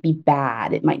might be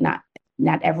bad. It might not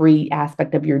every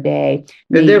aspect of your day.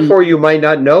 And therefore, you might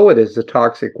not know it as a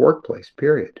toxic workplace,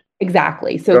 period.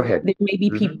 Exactly. So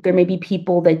there may be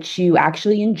people that you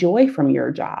actually enjoy from your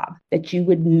job that you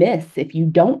would miss if you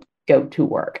don't go to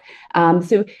work.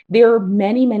 So there are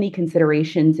many, many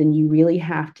considerations, and you really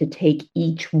have to take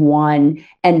each one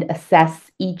and assess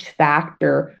each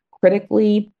factor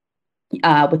critically,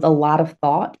 with a lot of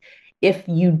thought. If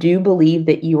you do believe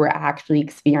that you are actually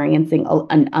experiencing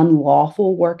an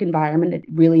unlawful work environment, it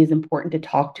really is important to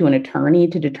talk to an attorney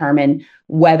to determine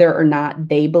whether or not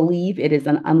they believe it is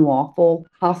an unlawful,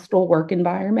 hostile work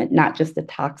environment, not just a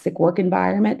toxic work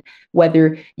environment,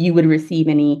 whether you would receive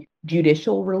any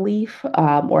judicial relief,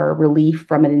 or relief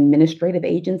from an administrative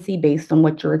agency based on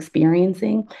what you're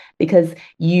experiencing, because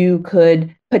you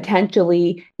could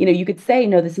potentially, you could say,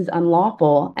 no, this is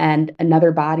unlawful, and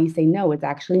another body say, no, it's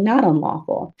actually not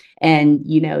unlawful. And,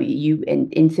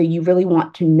 so you really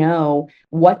want to know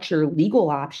what your legal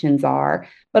options are,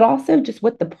 but also just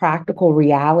what the practical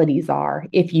realities are.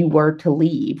 If you were to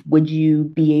leave, would you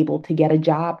be able to get a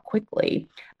job quickly?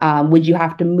 Would you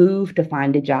have to move to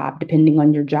find a job, depending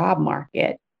on your job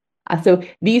market? So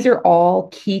these are all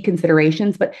key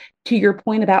considerations. But to your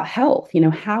point about health,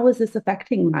 how is this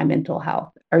affecting my mental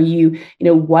health?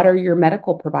 What are your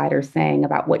medical providers saying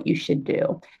about what you should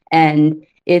do? And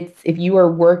if you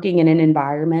are working in an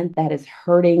environment that is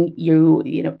hurting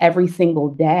you, every single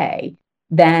day,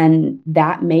 then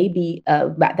that might be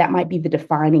the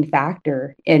defining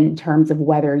factor in terms of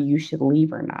whether you should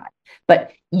leave or not.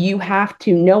 But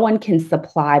no one can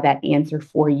supply that answer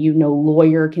for you. No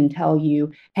lawyer can tell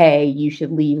you, hey, you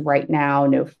should leave right now.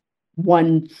 No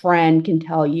one friend can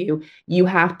tell you. You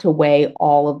have to weigh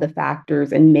all of the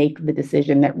factors and make the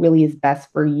decision that really is best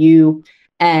for you.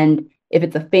 And if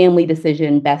it's a family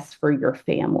decision, best for your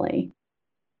family.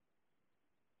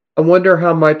 I wonder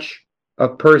how much a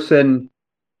person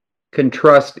can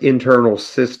trust internal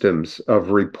systems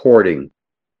of reporting.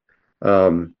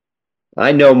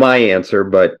 I know my answer,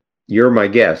 but you're my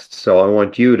guest, so I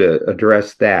want you to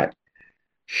address that.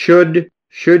 Should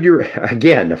you,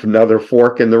 again, another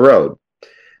fork in the road,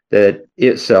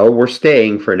 so we're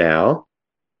staying for now.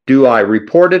 Do I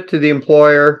report it to the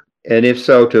employer? And if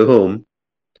so, to whom?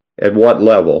 At what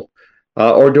level?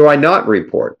 Or do I not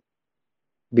report?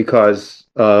 Because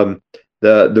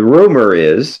The rumor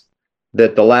is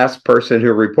that the last person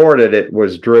who reported it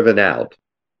was driven out,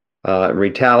 and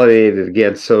retaliated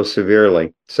against so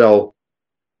severely. So,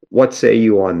 what say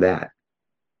you on that,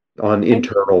 on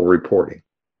internal reporting?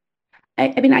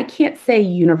 I mean, I can't say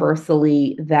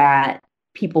universally that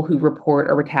people who report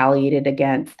are retaliated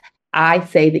against. I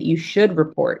say that you should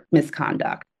report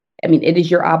misconduct. I mean, it is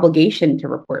your obligation to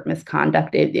report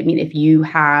misconduct. I mean, if you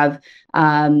have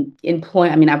I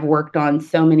mean, I've worked on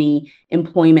so many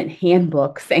employment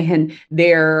handbooks, and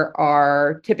there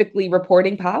are typically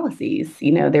reporting policies.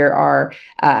 You know, there are,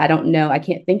 I don't know, I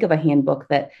can't think of a handbook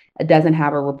that doesn't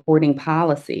have a reporting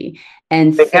policy.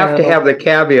 And They have to so, have the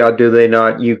caveat, do they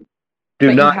not? but You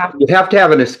have to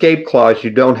have an escape clause.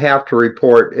 You don't have to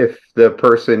report if the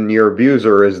person, your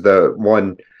abuser, is the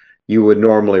one you would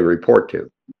normally report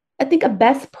to. I think a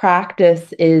best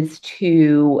practice is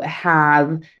to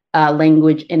have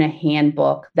language in a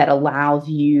handbook that allows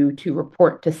you to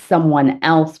report to someone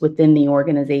else within the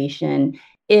organization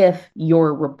if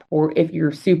if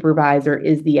your supervisor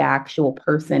is the actual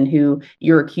person who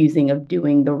you're accusing of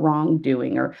doing the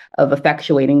wrongdoing or of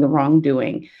effectuating the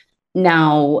wrongdoing.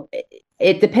 Now,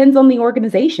 it depends on the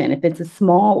organization. If it's a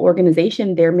small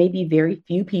organization, there may be very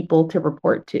few people to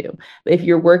report to. If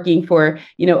you're working for,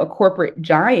 a corporate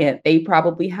giant, they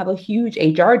probably have a huge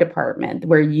HR department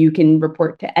where you can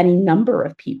report to any number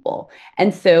of people.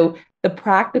 And so the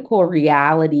practical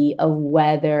reality of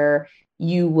whether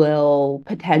you will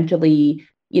potentially,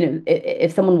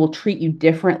 if someone will treat you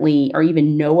differently or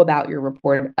even know about your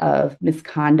report of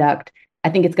misconduct, I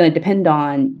think it's going to depend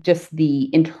on just the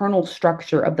internal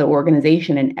structure of the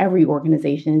organization, and every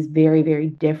organization is very, very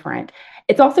different.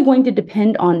 It's also going to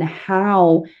depend on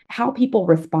how people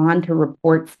respond to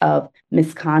reports of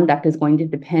misconduct is going to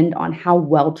depend on how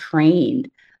well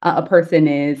trained a person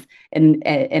is and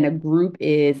a group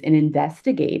is in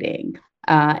investigating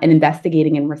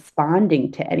and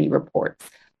responding to any reports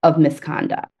of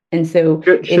misconduct. And so,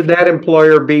 should that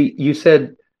employer be? You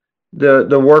said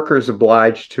the worker's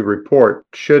obliged to report.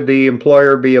 Should the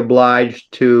employer be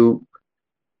obliged to,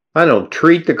 I don't know,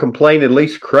 treat the complaint at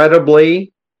least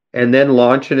credibly and then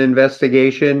launch an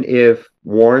investigation if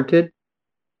warranted?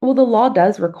 Well, the law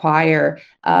does require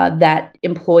that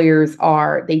employers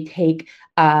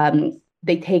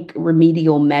they take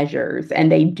remedial measures,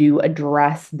 and they do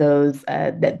address those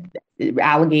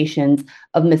allegations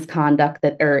of misconduct,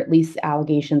 that or at least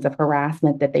allegations of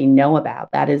harassment that they know about.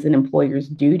 That is an employer's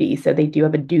duty, so they do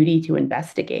have a duty to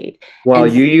investigate. Well,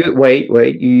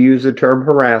 wait. You use the term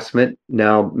harassment.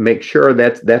 Now, make sure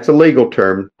that's a legal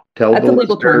term. Tell the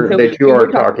listener that you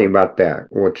are talking about that.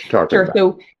 What you're talking about.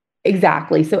 So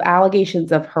exactly. So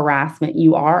allegations of harassment,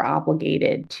 you are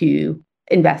obligated to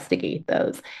investigate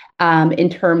those. In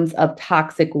terms of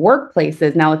toxic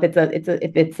workplaces, now if it's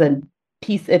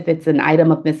an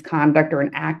item of misconduct or an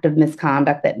act of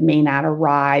misconduct that may not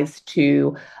arise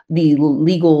to the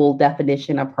legal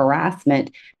definition of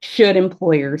harassment, should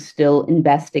employers still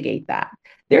investigate that?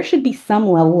 There should be some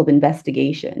level of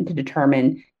investigation to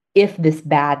determine if this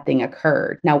bad thing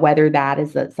occurred. Now, whether that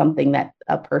is something that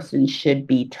a person should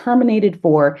be terminated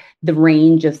for, the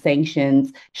range of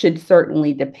sanctions should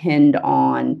certainly depend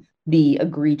on the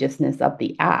egregiousness of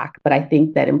the act. But I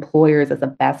think that employers, as a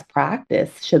best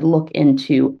practice, should look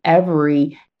into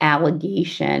every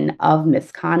allegation of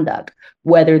misconduct,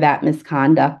 whether that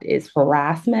misconduct is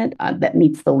harassment that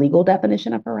meets the legal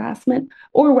definition of harassment,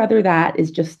 or whether that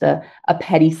is just a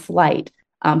petty slight,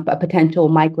 a potential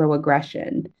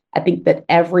microaggression. I think that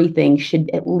everything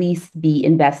should at least be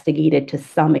investigated to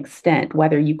some extent,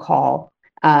 whether you call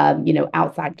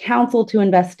outside counsel to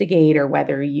investigate or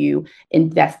whether you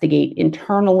investigate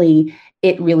internally.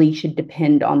 It really should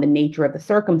depend on the nature of the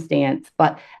circumstance,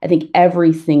 but I think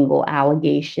every single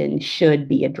allegation should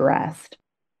be addressed.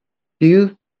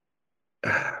 What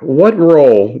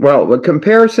role? Well,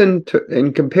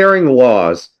 in comparing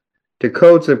laws to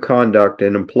codes of conduct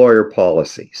and employer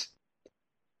policies,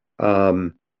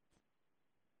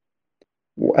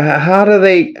 how do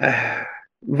they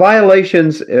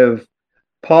violations of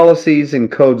policies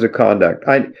and codes of conduct?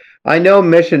 I know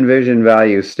mission, vision,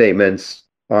 value statements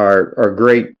are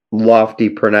great, lofty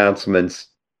pronouncements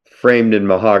framed in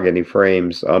mahogany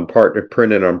frames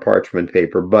printed on parchment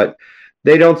paper, but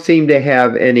they don't seem to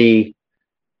have any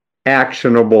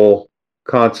actionable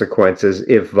consequences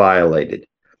if violated.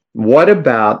 What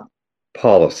about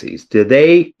policies? Do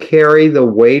they carry the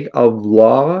weight of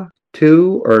law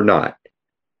too, or not,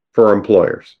 for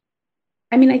employers?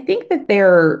 I mean, I think that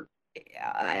they're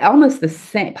almost the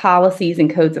same policies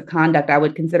and codes of conduct. I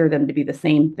would consider them to be the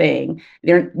same thing.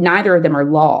 They're neither of them are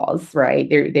laws, right?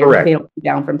 They Correct. don't come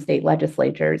down from state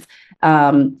legislatures,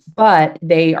 but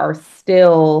they are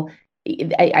still.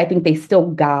 I think they still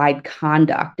guide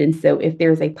conduct. And so, if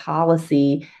there's a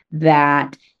policy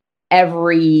that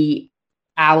every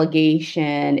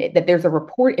allegation that there's a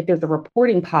report, if there's a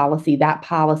reporting policy, that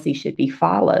policy should be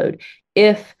followed.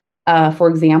 If for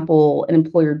example, an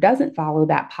employer doesn't follow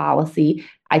that policy,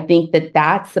 I think that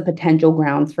that's the potential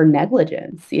grounds for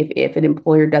negligence. If an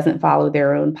employer doesn't follow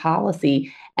their own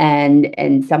policy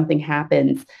and something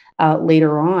happens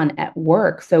later on at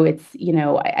work. So it's,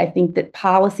 I think that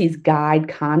policies guide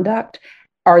conduct.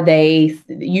 Are they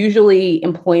usually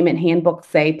employment handbooks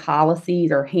say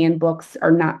policies or handbooks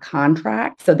are not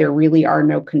contracts? So there really are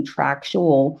no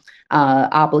contractual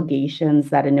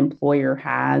obligations that an employer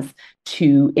has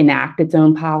to enact its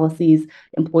own policies.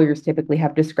 Employers typically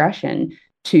have discretion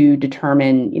to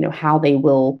determine, how they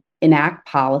will enact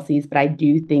policies, but I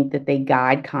do think that they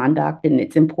guide conduct, and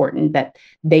it's important that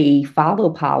they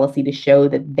follow policy to show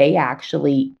that they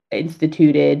actually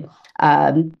instituted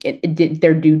did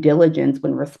their due diligence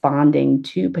when responding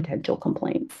to potential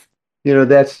complaints.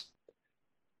 That's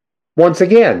once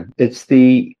again, it's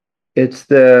the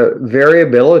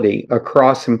variability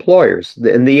across employers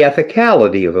and the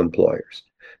ethicality of employers,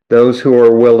 those who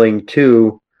are willing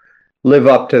to live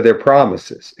up to their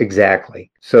promises. Exactly.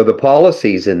 So the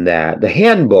policies in that, the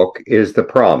handbook is the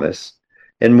promise,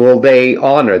 and will they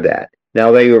honor that?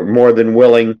 Now, they are more than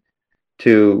willing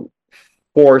to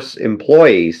force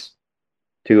employees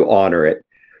to honor it,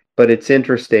 but it's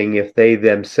interesting if they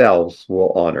themselves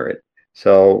will honor it.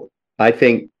 So I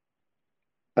think,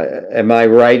 am I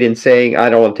right in saying, I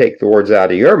don't want to take the words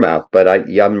out of your mouth, but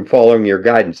I'm following your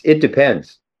guidance. It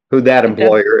depends who that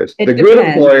employer is. The good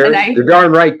employers, you're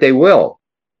darn right, they will.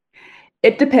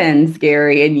 It depends,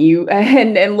 Gary, and you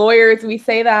and lawyers, we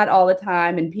say that all the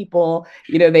time, and people,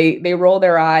 they roll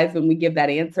their eyes when we give that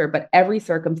answer, but every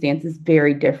circumstance is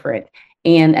very different.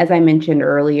 And as I mentioned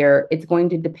earlier, it's going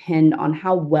to depend on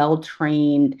how well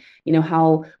trained,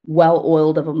 how well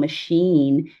oiled of a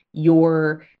machine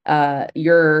your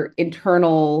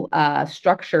internal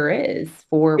structure is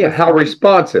for. Yeah, how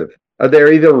responsive.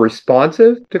 They're either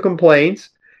responsive to complaints,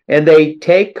 and they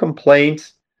take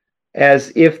complaints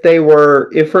as if they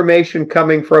were information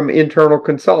coming from internal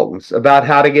consultants about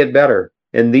how to get better.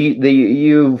 And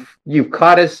you've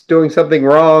caught us doing something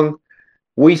wrong.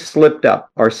 We slipped up.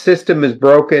 Our system is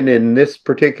broken in this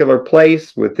particular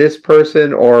place with this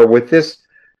person or with this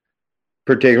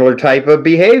particular type of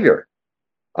behavior.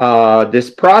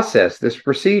 This process, this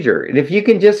procedure. And if you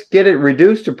can just get it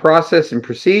reduced to process and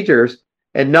procedures,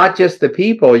 and not just the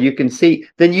people, you can see,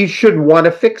 then you should want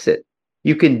to fix it.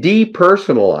 You can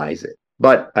depersonalize it.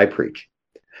 But I preach.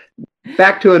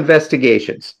 Back to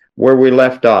investigations, where we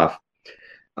left off.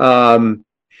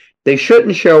 They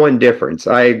shouldn't show indifference.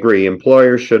 I agree.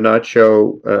 Employers should not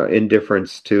show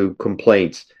indifference to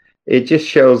complaints. It just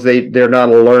shows they're not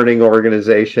a learning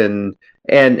organization.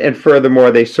 And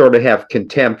furthermore, they sort of have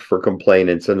contempt for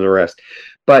complainants and the rest.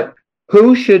 But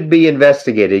who should be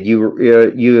investigated?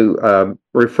 You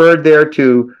referred there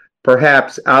to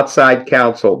perhaps outside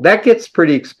counsel. That gets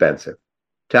pretty expensive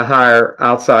to hire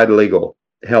outside legal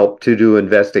help to do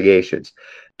investigations.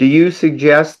 Do you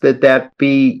suggest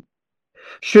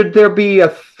should there be a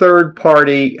third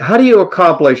party? How do you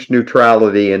accomplish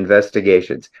neutrality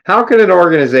investigations? How can an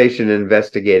organization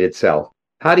investigate itself?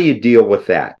 How do you deal with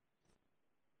that?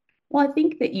 Well, I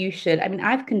think that you should. I mean,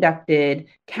 I've conducted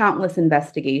countless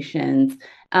investigations,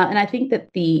 and I think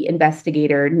that the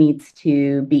investigator needs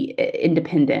to be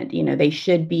independent. They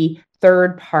should be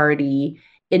third-party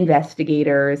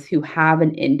investigators who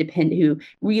who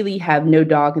really have no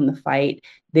dog in the fight.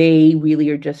 They really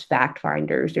are just fact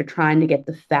finders. They're trying to get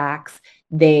the facts.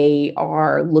 They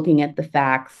are looking at the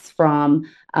facts from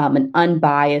an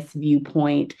unbiased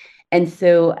viewpoint. And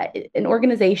so an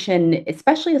organization,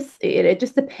 especially, it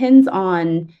just depends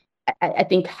on, I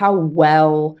think, how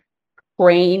well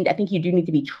trained. I think you do need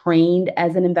to be trained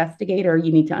as an investigator.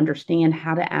 You need to understand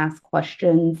how to ask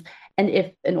questions. And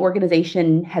if an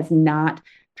organization has not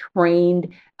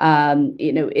trained,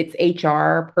 its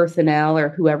HR personnel or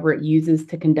whoever it uses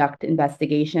to conduct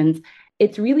investigations,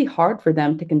 it's really hard for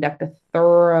them to conduct a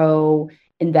thorough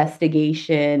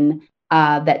investigation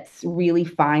that's really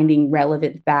finding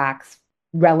relevant facts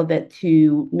relevant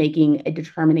to making a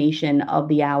determination of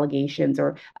the allegations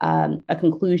or a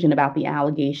conclusion about the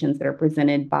allegations that are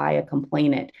presented by a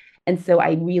complainant. And so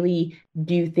I really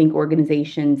do think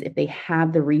organizations, if they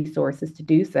have the resources to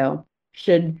do so,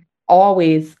 should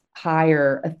always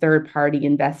hire a third-party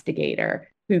investigator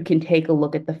who can take a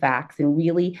look at the facts and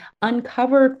really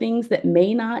uncover things that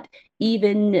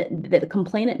the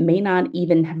complainant may not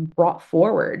even have brought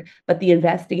forward, but the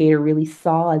investigator really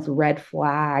saw as red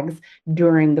flags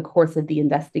during the course of the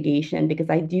investigation. Because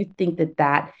I do think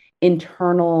that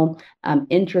internal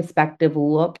introspective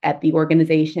look at the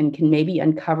organization can maybe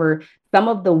uncover some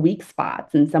of the weak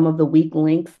spots and some of the weak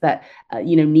links that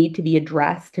need to be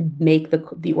addressed to make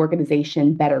the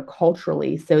organization better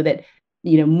culturally, so that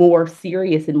more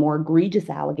serious and more egregious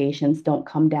allegations don't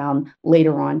come down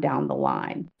later on down the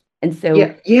line. And so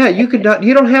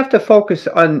you don't have to focus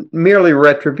on merely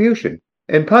retribution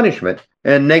and punishment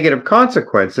and negative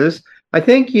consequences. I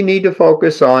think you need to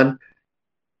focus on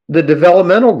the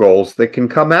developmental goals that can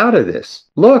come out of this.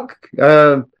 Look,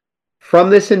 from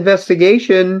this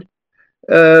investigation,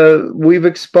 we've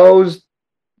exposed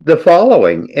the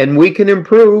following, and we can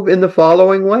improve in the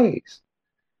following ways.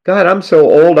 God, I'm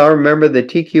so old. I remember the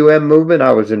TQM movement.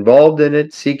 I was involved in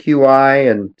it,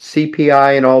 CQI and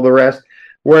CPI and all the rest,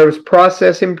 where it was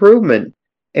process improvement.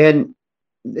 And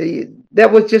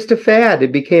that was just a fad.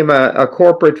 It became a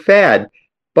corporate fad.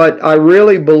 But I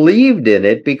really believed in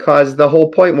it because the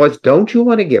whole point was, don't you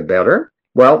want to get better?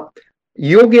 Well,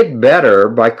 you'll get better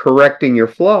by correcting your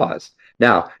flaws.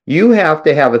 Now, you have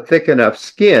to have a thick enough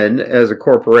skin as a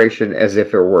corporation as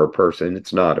if it were a person.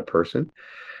 It's not a person.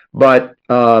 But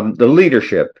the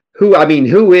leadership, who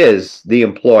is the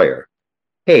employer?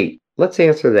 Hey, let's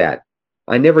answer that.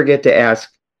 I never get to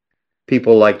ask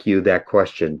people like you that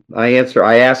question. I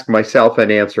ask myself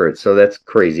and answer it. So that's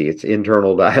crazy. It's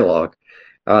internal dialogue,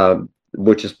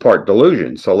 which is part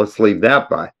delusion. So let's leave that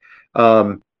by.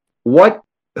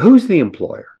 Who's the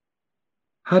employer?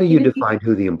 How do you define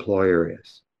who the employer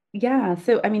is? Yeah.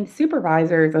 So,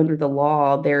 supervisors under the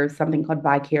law, there's something called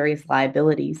vicarious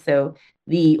liability. So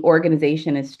the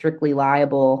organization is strictly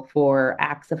liable for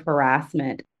acts of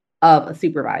harassment of a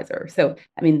supervisor. So,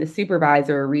 the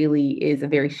supervisor really is a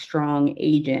very strong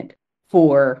agent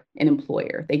for an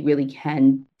employer. They really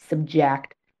can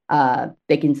subject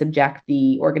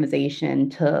the organization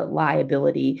to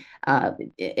liability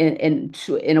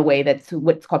in a way that's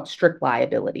what's called strict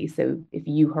liability. So if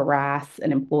you harass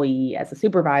an employee as a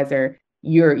supervisor,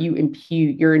 your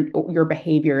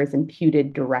behavior is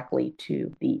imputed directly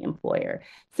to the employer.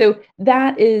 So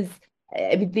that is,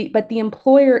 but the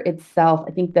employer itself,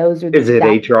 I think those are. Is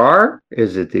it HR?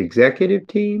 Is it the executive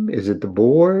team? Is it the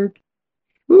board?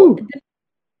 Ooh.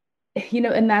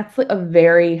 And that's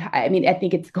I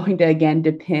think it's going to, again,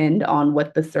 depend on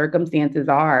what the circumstances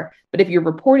are. But if you're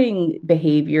reporting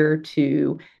behavior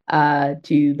to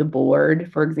the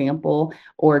board, for example,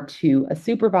 or to a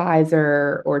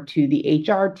supervisor or to the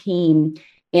HR team,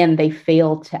 and they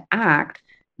fail to act,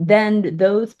 then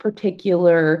those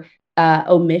particular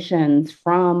omissions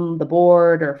from the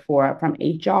board or from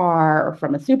HR or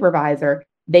from a supervisor,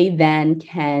 they then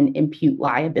can impute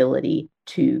liability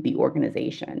to the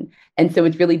organization. And so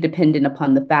it's really dependent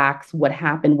upon the facts, what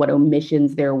happened, what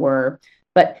omissions there were.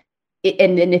 But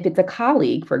and if it's a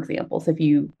colleague, for example, so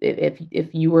if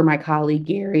you were my colleague,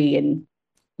 Gary, and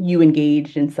you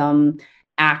engaged in some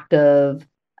act of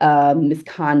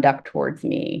misconduct towards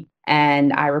me,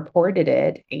 and I reported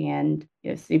it, and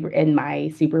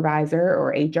my supervisor or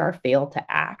HR failed to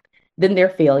act, then their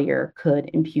failure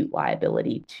could impute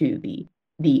liability to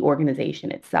the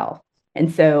organization itself.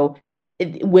 And so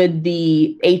would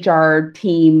the HR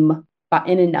team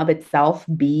in and of itself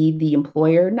be the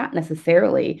employer? Not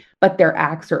necessarily, but their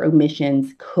acts or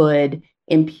omissions could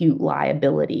impute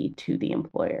liability to the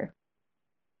employer.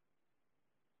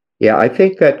 Yeah, I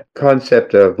think that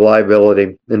concept of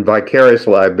liability and vicarious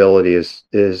liability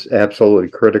is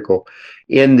absolutely critical.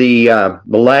 In the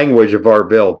language of our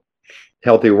bill,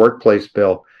 Healthy Workplace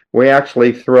Bill, we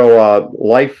actually throw a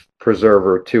life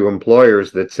preserver to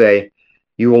employers that say,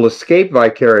 you will escape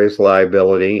vicarious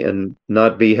liability and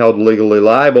not be held legally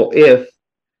liable if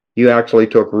you actually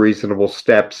took reasonable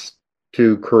steps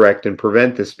to correct and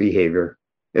prevent this behavior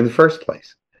in the first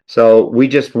place. So we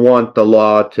just want the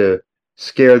law to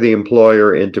scare the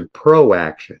employer into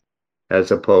proaction as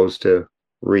opposed to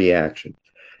reaction.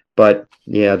 But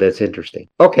yeah, that's interesting.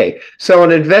 Okay, so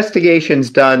an investigation's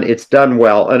done, it's done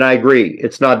well, and I agree,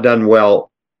 it's not done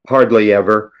well hardly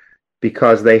ever,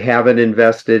 because they haven't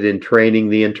invested in training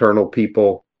the internal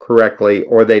people correctly,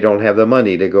 or they don't have the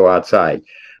money to go outside.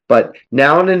 But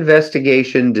now an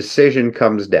investigation decision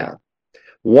comes down.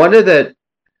 One of the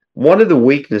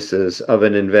weaknesses of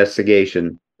an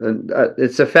investigation,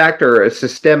 it's a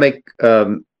systemic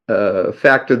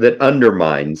factor that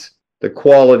undermines the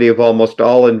quality of almost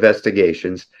all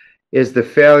investigations, is the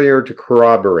failure to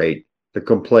corroborate the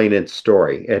complainant's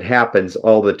story. It happens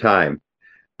all the time.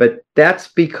 But that's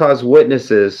because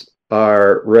witnesses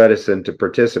are reticent to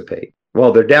participate.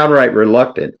 Well, they're downright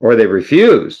reluctant, or they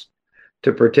refuse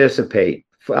to participate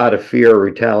out of fear of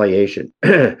retaliation.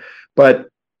 But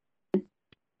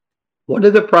one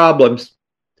of the problems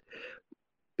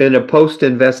in a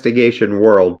post-investigation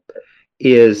world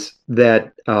is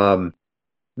that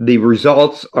the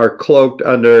results are cloaked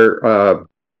under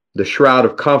the shroud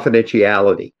of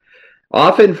confidentiality,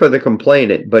 often for the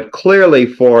complainant, but clearly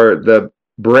for the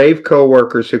brave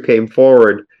coworkers who came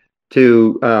forward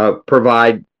to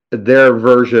provide their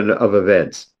version of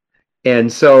events.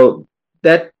 And so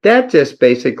that just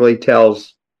basically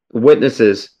tells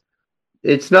witnesses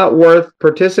it's not worth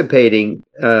participating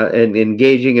and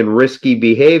engaging in risky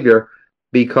behavior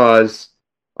because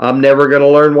I'm never going to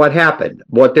learn what happened.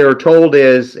 What they're told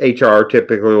is, HR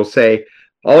typically will say,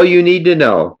 all you need to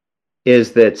know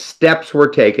is that steps were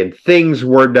taken, things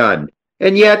were done.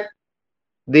 And yet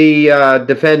the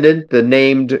defendant, the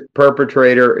named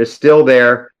perpetrator, is still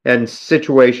there and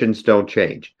situations don't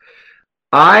change.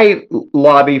 I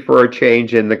lobby for a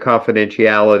change in the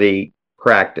confidentiality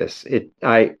practice.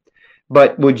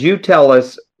 But would you tell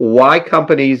us why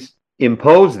companies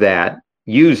impose that,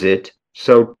 use it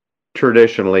so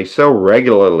traditionally, so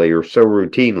regularly, or so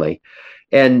routinely?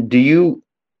 And do you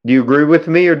agree with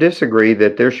me or disagree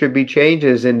that there should be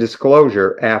changes in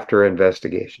disclosure after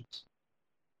investigations?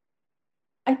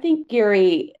 I think,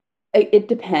 Gary, it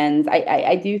depends.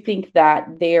 I do think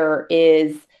that there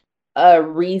is a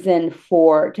reason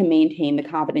to maintain the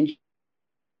confidentiality,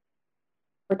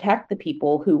 protect the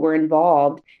people who were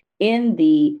involved in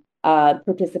the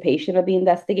participation of the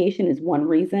investigation is one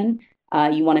reason.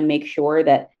 You want to make sure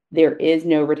that there is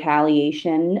no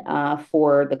retaliation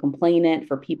for the complainant,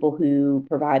 for people who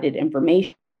provided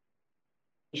information.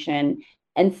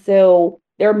 And so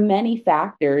there are many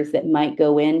factors that might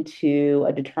go into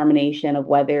a determination of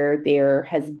whether there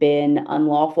has been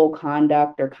unlawful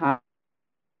conduct or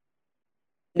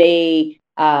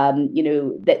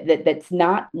that's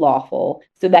not lawful.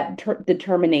 So that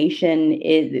determination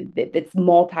it's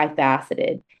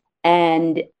multifaceted.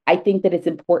 And I think that it's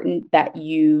important that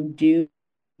you do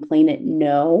complainant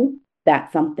know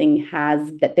that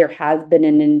that there has been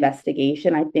an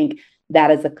investigation. I think that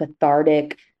is a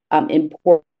cathartic,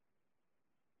 important,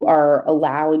 are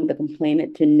allowing the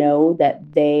complainant to know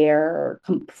that their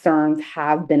concerns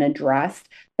have been addressed.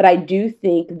 But I do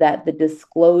think that the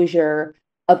disclosure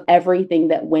of everything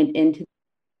that went into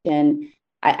it,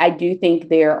 I do think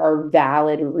there are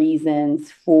valid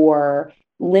reasons for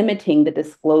limiting the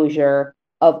disclosure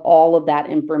of all of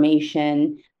that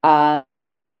information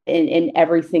in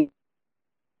every single.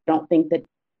 I don't think that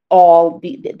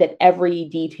that every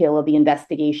detail of the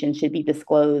investigation should be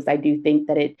disclosed. I do think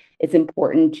that it's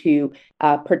important to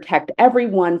protect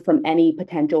everyone from any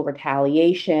potential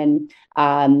retaliation.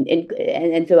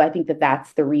 And so I think that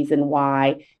that's the reason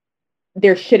why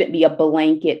there shouldn't be a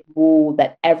blanket rule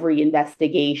that every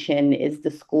investigation is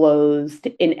disclosed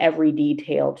in every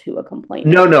detail to a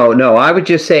complainant. No. I was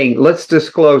just saying, let's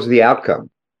disclose the outcome.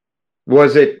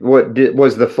 Give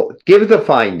the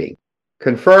finding,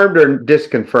 confirmed or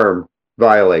disconfirmed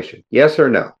violation? Yes or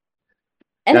no?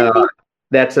 And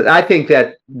I think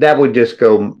that would just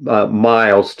go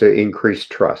miles to increase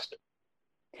trust.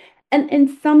 And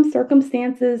in some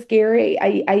circumstances, Gary,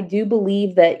 I do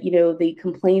believe that, the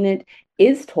complainant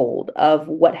is told of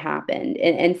what happened.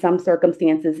 And in some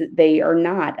circumstances, they are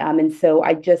not. And so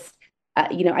I just, I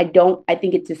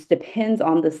think it just depends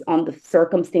on the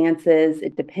circumstances.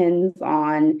 It depends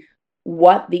on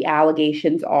what the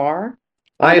allegations are.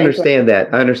 I understand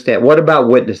that. I understand. What about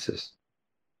witnesses?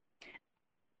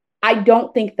 I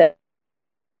don't think that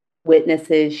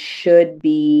witnesses should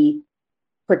be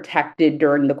protected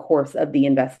during the course of the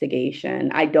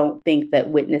investigation. I don't think that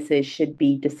witnesses should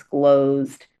be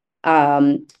disclosed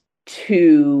in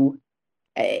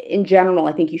general.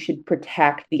 I think you should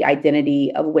protect the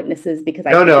identity of witnesses because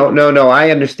No, I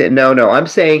understand. No. I'm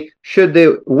saying, should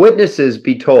the witnesses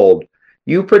be told,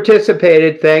 you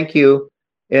participated, thank you,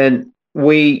 and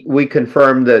we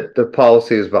confirm that the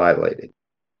policy is violated?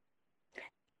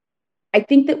 I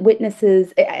think that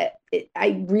witnesses,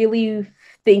 I really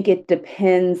think it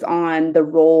depends on the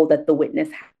role that the witness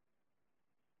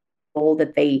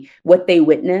what they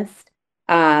witnessed.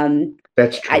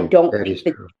 That's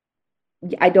true.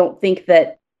 I don't think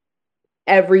that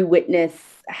every witness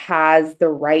has the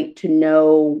right to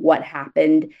know what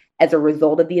happened as a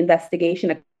result of the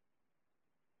investigation.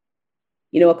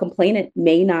 A complainant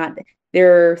may not.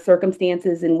 There are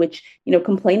circumstances in which,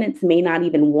 complainants may not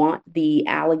even want the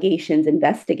allegations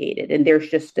investigated. And there's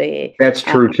just That's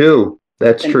true too.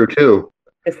 That's true too.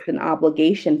 It's an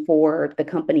obligation for the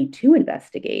company to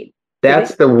investigate.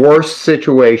 That's the worst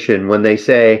situation when they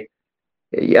say,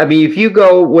 I mean, if you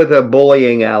go with a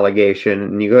bullying allegation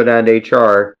and you go down to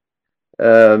HR,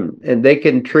 and they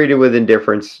can treat it with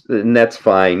indifference, and that's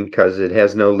fine because it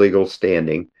has no legal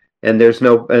standing. And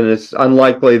it's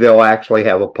unlikely they'll actually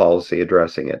have a policy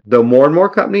addressing it, though more and more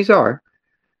companies are.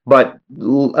 But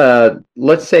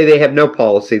let's say they have no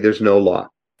policy, there's no law,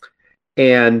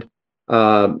 and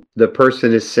the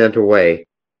person is sent away,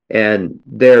 and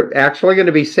they're actually going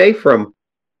to be safe from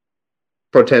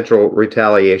potential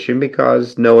retaliation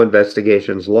because no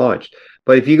investigation's launched.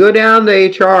 But if you go down to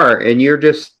HR and you're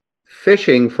just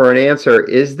fishing for an answer,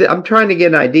 I'm trying to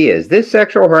get an idea. Is this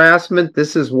sexual harassment?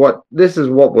 This is what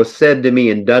was said to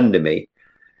me and done to me.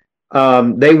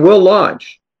 They will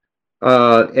launch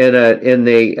in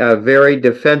a very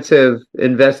defensive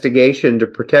investigation to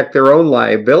protect their own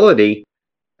liability,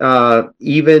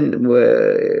 even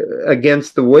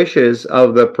against the wishes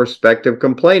of the prospective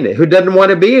complainant who doesn't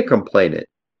want to be a complainant.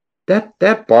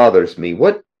 That bothers me.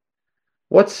 What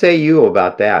say you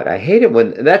about that? I hate it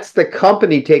when that's the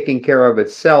company taking care of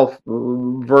itself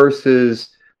versus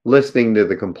listening to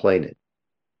the complainant.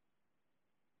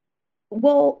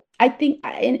 Well, I think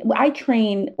I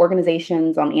train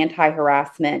organizations on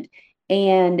anti-harassment,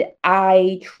 and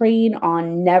I train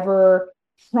on never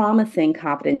promising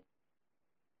confidence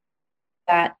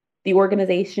that the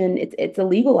organization, it's a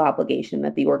legal obligation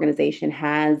that the organization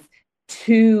has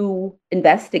to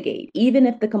investigate, even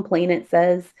if the complainant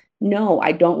says, no,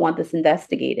 I don't want this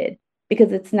investigated,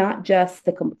 because it's not just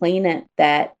the complainant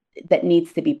that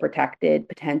needs to be protected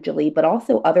potentially, but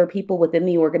also other people within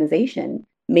the organization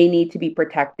may need to be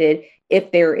protected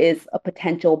if there is a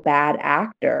potential bad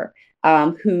actor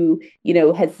who,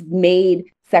 has made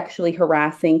sexually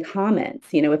harassing comments.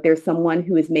 If there's someone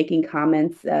who is making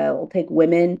comments, we'll take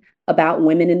about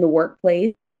women in the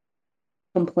workplace,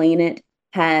 complainant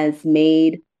has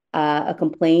made a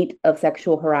complaint of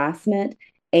sexual harassment,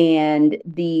 and in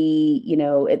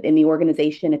the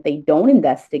organization, if they don't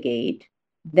investigate,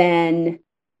 then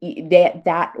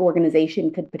that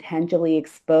organization could potentially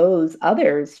expose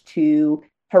others to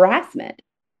harassment.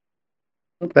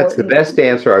 That's the best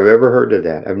answer I've ever heard of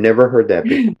that. I've never heard that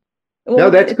before. Well, no,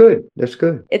 that's good. That's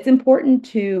good. It's important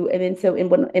to, so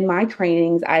in my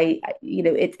trainings,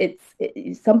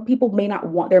 some people may not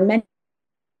want, they're meant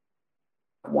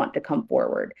to want to come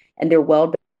forward, and they're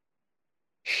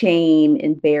shame,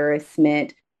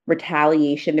 embarrassment,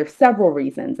 retaliation. There's several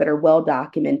reasons that are well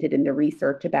documented in the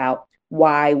research about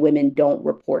why women don't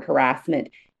report harassment,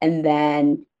 and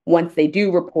then once they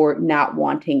do report, not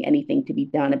wanting anything to be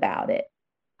done about it.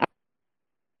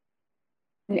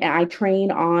 I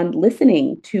train on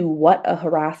listening to what a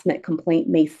harassment complaint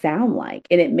may sound like,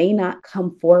 and it may not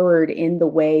come forward in the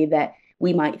way that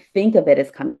we might think of it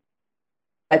as coming,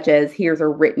 such as here's a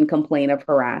written complaint of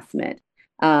harassment.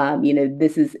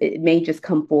 It may just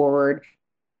come forward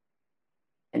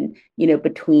and,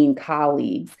 between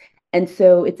colleagues. And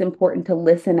so it's important to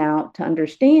listen out to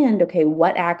understand, okay,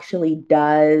 what actually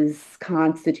does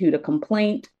constitute a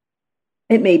complaint?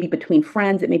 It may be between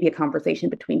friends. It may be a conversation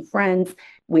between friends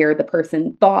where the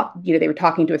person thought, they were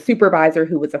talking to a supervisor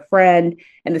who was a friend,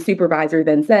 and the supervisor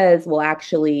then says, well,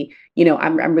 actually,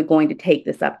 I'm going to take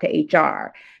this up to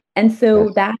HR. And so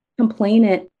that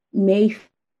complainant may feel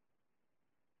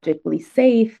logically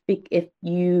safe if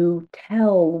you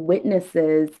tell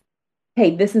witnesses,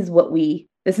 hey, this is what we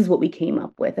came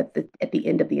up with at the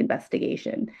end of the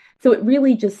investigation. So it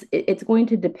really it's going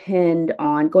to depend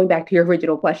on, going back to your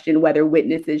original question, whether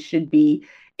witnesses should be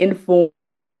informed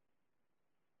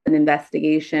in an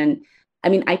investigation. I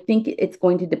mean, I think it's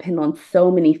going to depend on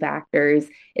so many factors.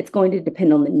 It's going to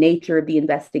depend on the nature of the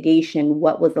investigation,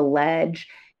 what was alleged,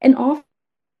 and also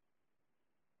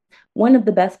one of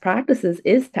the best practices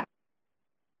is to,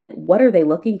 what are they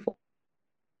looking for?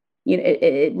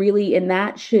 It really, and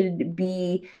that should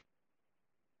be,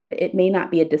 it may not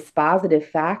be a dispositive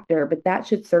factor, but that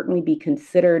should certainly be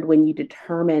considered when you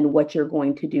determine what you're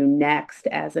going to do next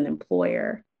as an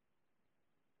employer.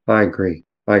 I agree.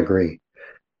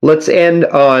 Let's end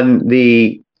on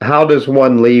how does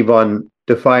one leave on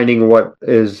defining what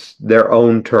is their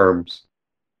own terms?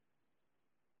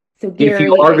 So Gary, if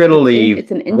you are going to leave,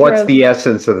 what's the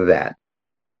essence of that?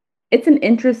 It's an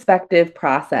introspective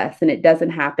process, and it doesn't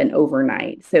happen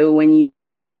overnight. So when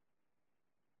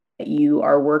you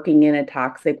are working in a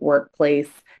toxic workplace,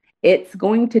 it's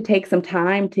going to take some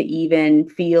time to even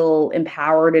feel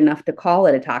empowered enough to call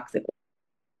it a toxic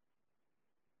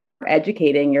workplace.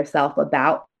 Educating yourself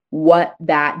about what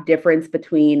that difference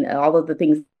between all of the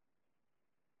things,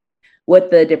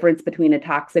 what the difference between a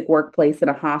toxic workplace and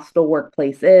a hostile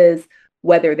workplace is,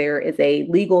 whether there is a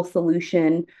legal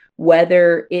solution,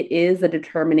 whether it is a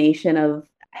determination of,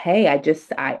 hey,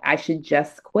 I should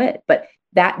just quit. But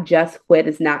that just quit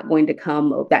is not going to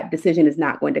come, that decision is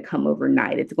not going to come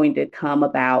overnight. It's going to come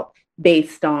about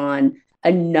based on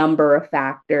a number of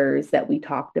factors that we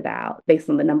talked about, based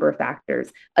on a number of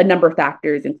factors,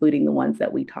 including the ones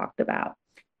that we talked about.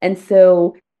 And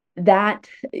so that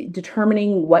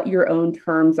determining what your own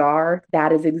terms are,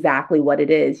 that is exactly what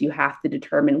it is. You have to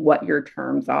determine what your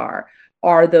terms are.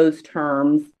 Are those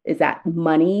terms, is that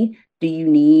money? Do you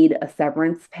need a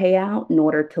severance payout in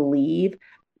order to leave?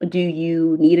 Do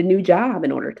you need a new job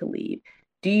in order to leave?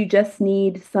 Do you just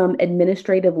need some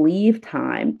administrative leave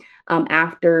time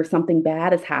after something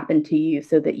bad has happened to you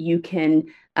so that you can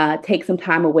take some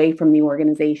time away from the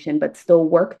organization but still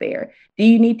work there? Do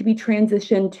you need to be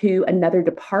transitioned to another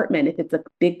department if it's a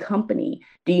big company?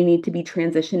 Do you need to be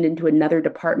transitioned into another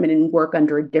department and work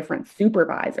under a different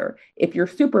supervisor if your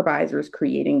supervisor is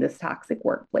creating this toxic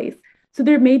workplace? So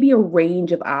there may be a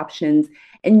range of options,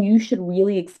 and you should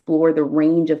really explore the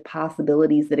range of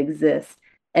possibilities that exist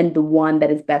and the one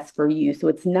that is best for you. So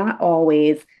it's not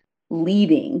always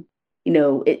leaving,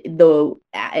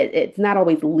 it's not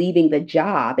always leaving the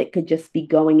job. It could just be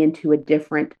going into a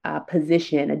different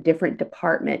position, a different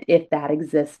department, if that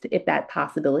exists, if that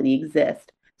possibility exists.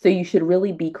 So you should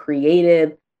really be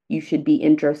creative. You should be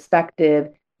introspective.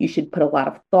 You should put a lot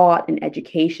of thought and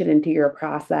education into your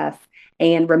process.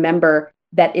 And remember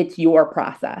that it's your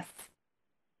process.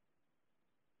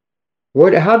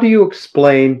 How do you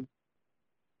explain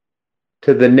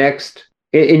to the next,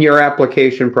 in your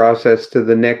application process, to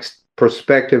the next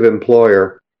prospective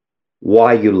employer,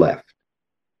 why you left?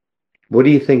 What do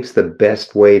you think is the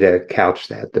best way to couch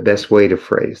that, the best way to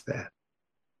phrase that?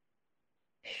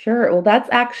 Sure. Well, that's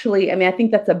actually, I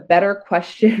think that's a better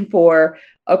question for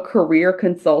a career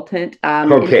consultant.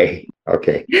 Okay. And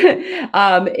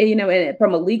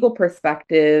from a legal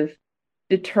perspective,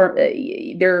 it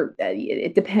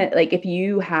depends. Like if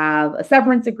you have a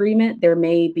severance agreement, there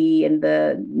may be, and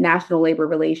the National Labor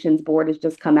Relations Board has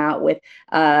just come out with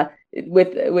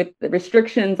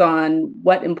restrictions on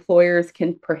what employers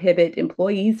can prohibit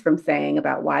employees from saying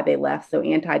about why they left. So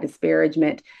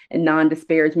anti-disparagement and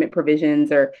non-disparagement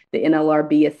provisions, or the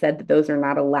NLRB has said that those are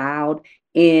not allowed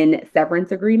in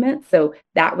severance agreements. So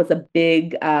that was a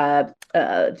big,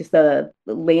 just a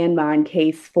landmine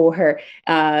case for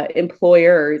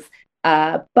employers.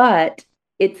 But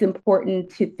it's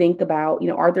important to think about,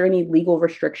 are there any legal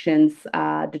restrictions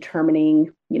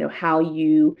determining, how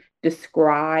you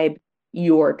describe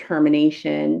your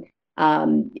termination?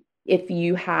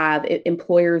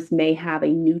 Employers may have a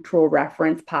neutral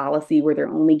reference policy where they're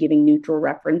only giving neutral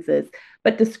references,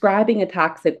 but describing a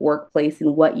toxic workplace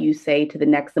and what you say to the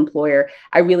next employer,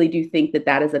 I really do think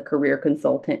that is a career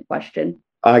consultant question.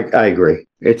 I agree.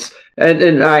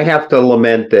 And I have to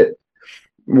lament that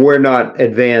we're not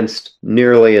advanced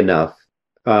nearly enough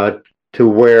to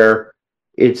where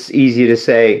it's easy to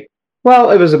say, well,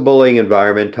 it was a bullying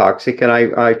environment, toxic, and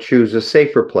I choose a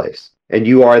safer place. And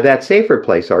you are that safer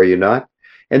place, are you not?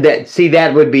 And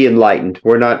that would be enlightened.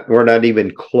 We're not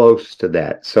even close to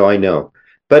that. So I know,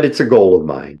 but it's a goal of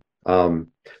mine.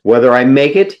 Whether I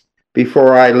make it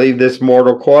before I leave this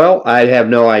mortal coil, I have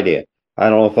no idea. I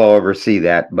don't know if I'll ever see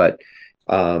that, but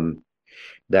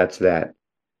that's that.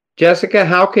 Jessica,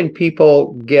 how can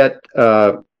people get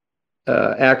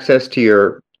access to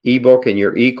your ebook and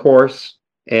your e-course?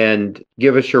 And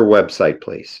give us your website,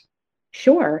 please.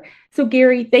 Sure. So,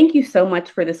 Gary, thank you so much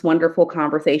for this wonderful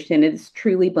conversation. It's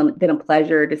truly been a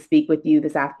pleasure to speak with you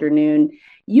this afternoon.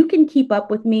 You can keep up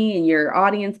with me, and your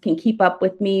audience can keep up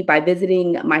with me by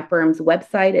visiting my firm's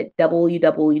website at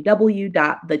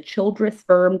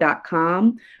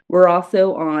www.thechildressfirm.com. We're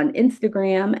also on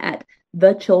Instagram at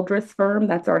The Childress Firm.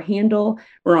 That's our handle.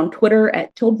 We're on Twitter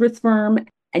at Childress Firm.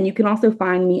 And you can also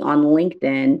find me on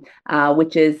LinkedIn,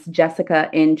 which is Jessica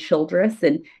N. Childress,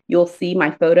 and you'll see my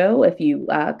photo if you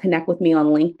connect with me on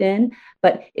LinkedIn.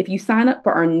 But if you sign up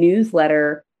for our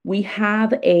newsletter, we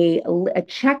have a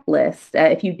checklist.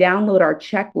 If you download our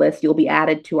checklist, you'll be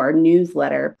added to our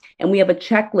newsletter. And we have a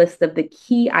checklist of the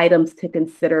key items to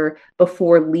consider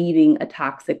before leaving a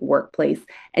toxic workplace.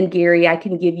 And Gary, I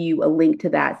can give you a link to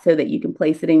that so that you can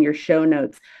place it in your show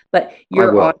notes. But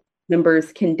your audience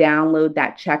members can download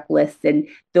that checklist, and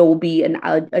there will be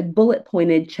a bullet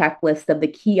pointed checklist of the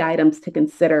key items to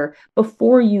consider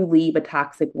before you leave a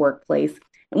toxic workplace.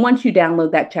 And once you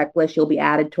download that checklist, you'll be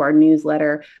added to our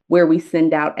newsletter where we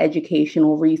send out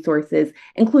educational resources,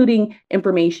 including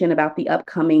information about the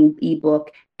upcoming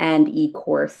ebook and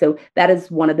e-course. So that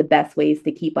is one of the best ways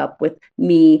to keep up with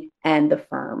me and the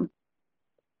firm.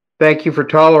 Thank you for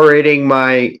tolerating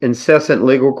my incessant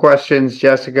legal questions,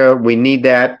 Jessica. We need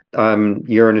that.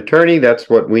 You're an attorney. That's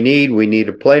what we need. We need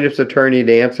a plaintiff's attorney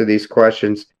to answer these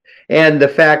questions. And the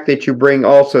fact that you bring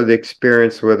also the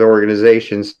experience with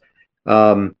organizations,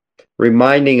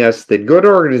 reminding us that good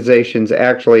organizations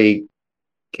actually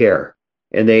care,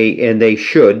 and they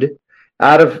should,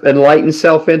 out of enlightened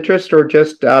self-interest or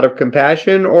just out of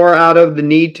compassion or out of the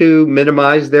need to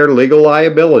minimize their legal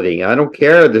liability. I don't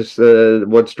care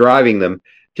what's driving them.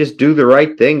 Just do the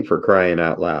right thing, for crying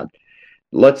out loud.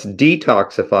 Let's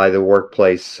detoxify the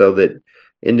workplace so that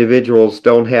individuals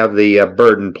don't have the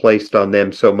burden placed on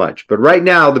them so much. But right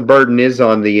now, the burden is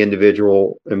on the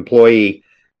individual employee.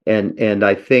 And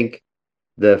I think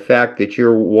the fact that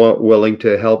you're willing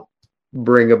to help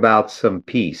bring about some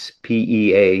peace,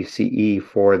 PEACE,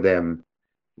 for them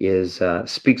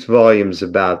speaks volumes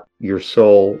about your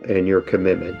soul and your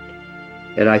commitment.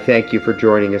 And I thank you for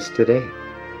joining us today.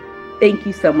 Thank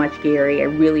you so much, Gary. I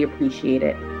really appreciate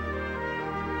it.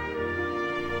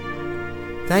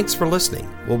 Thanks for listening.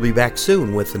 We'll be back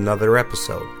soon with another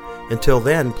episode. Until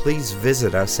then, please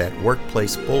visit us at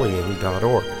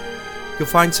workplacebullying.org. You'll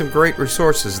find some great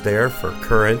resources there for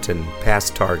current and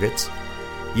past targets,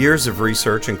 years of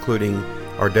research including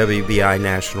our WBI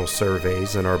national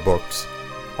surveys and our books.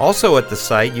 Also at the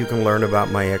site, you can learn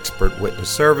about my expert witness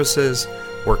services,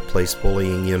 Workplace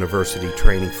Bullying University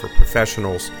training for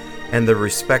professionals, and the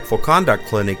Respectful Conduct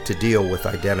Clinic to deal with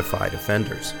identified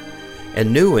offenders.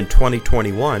 And new in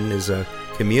 2021 is a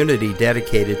community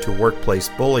dedicated to workplace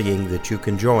bullying that you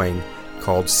can join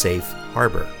called Safe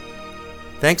Harbor.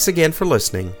 Thanks again for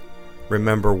listening.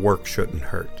 Remember, work shouldn't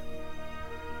hurt.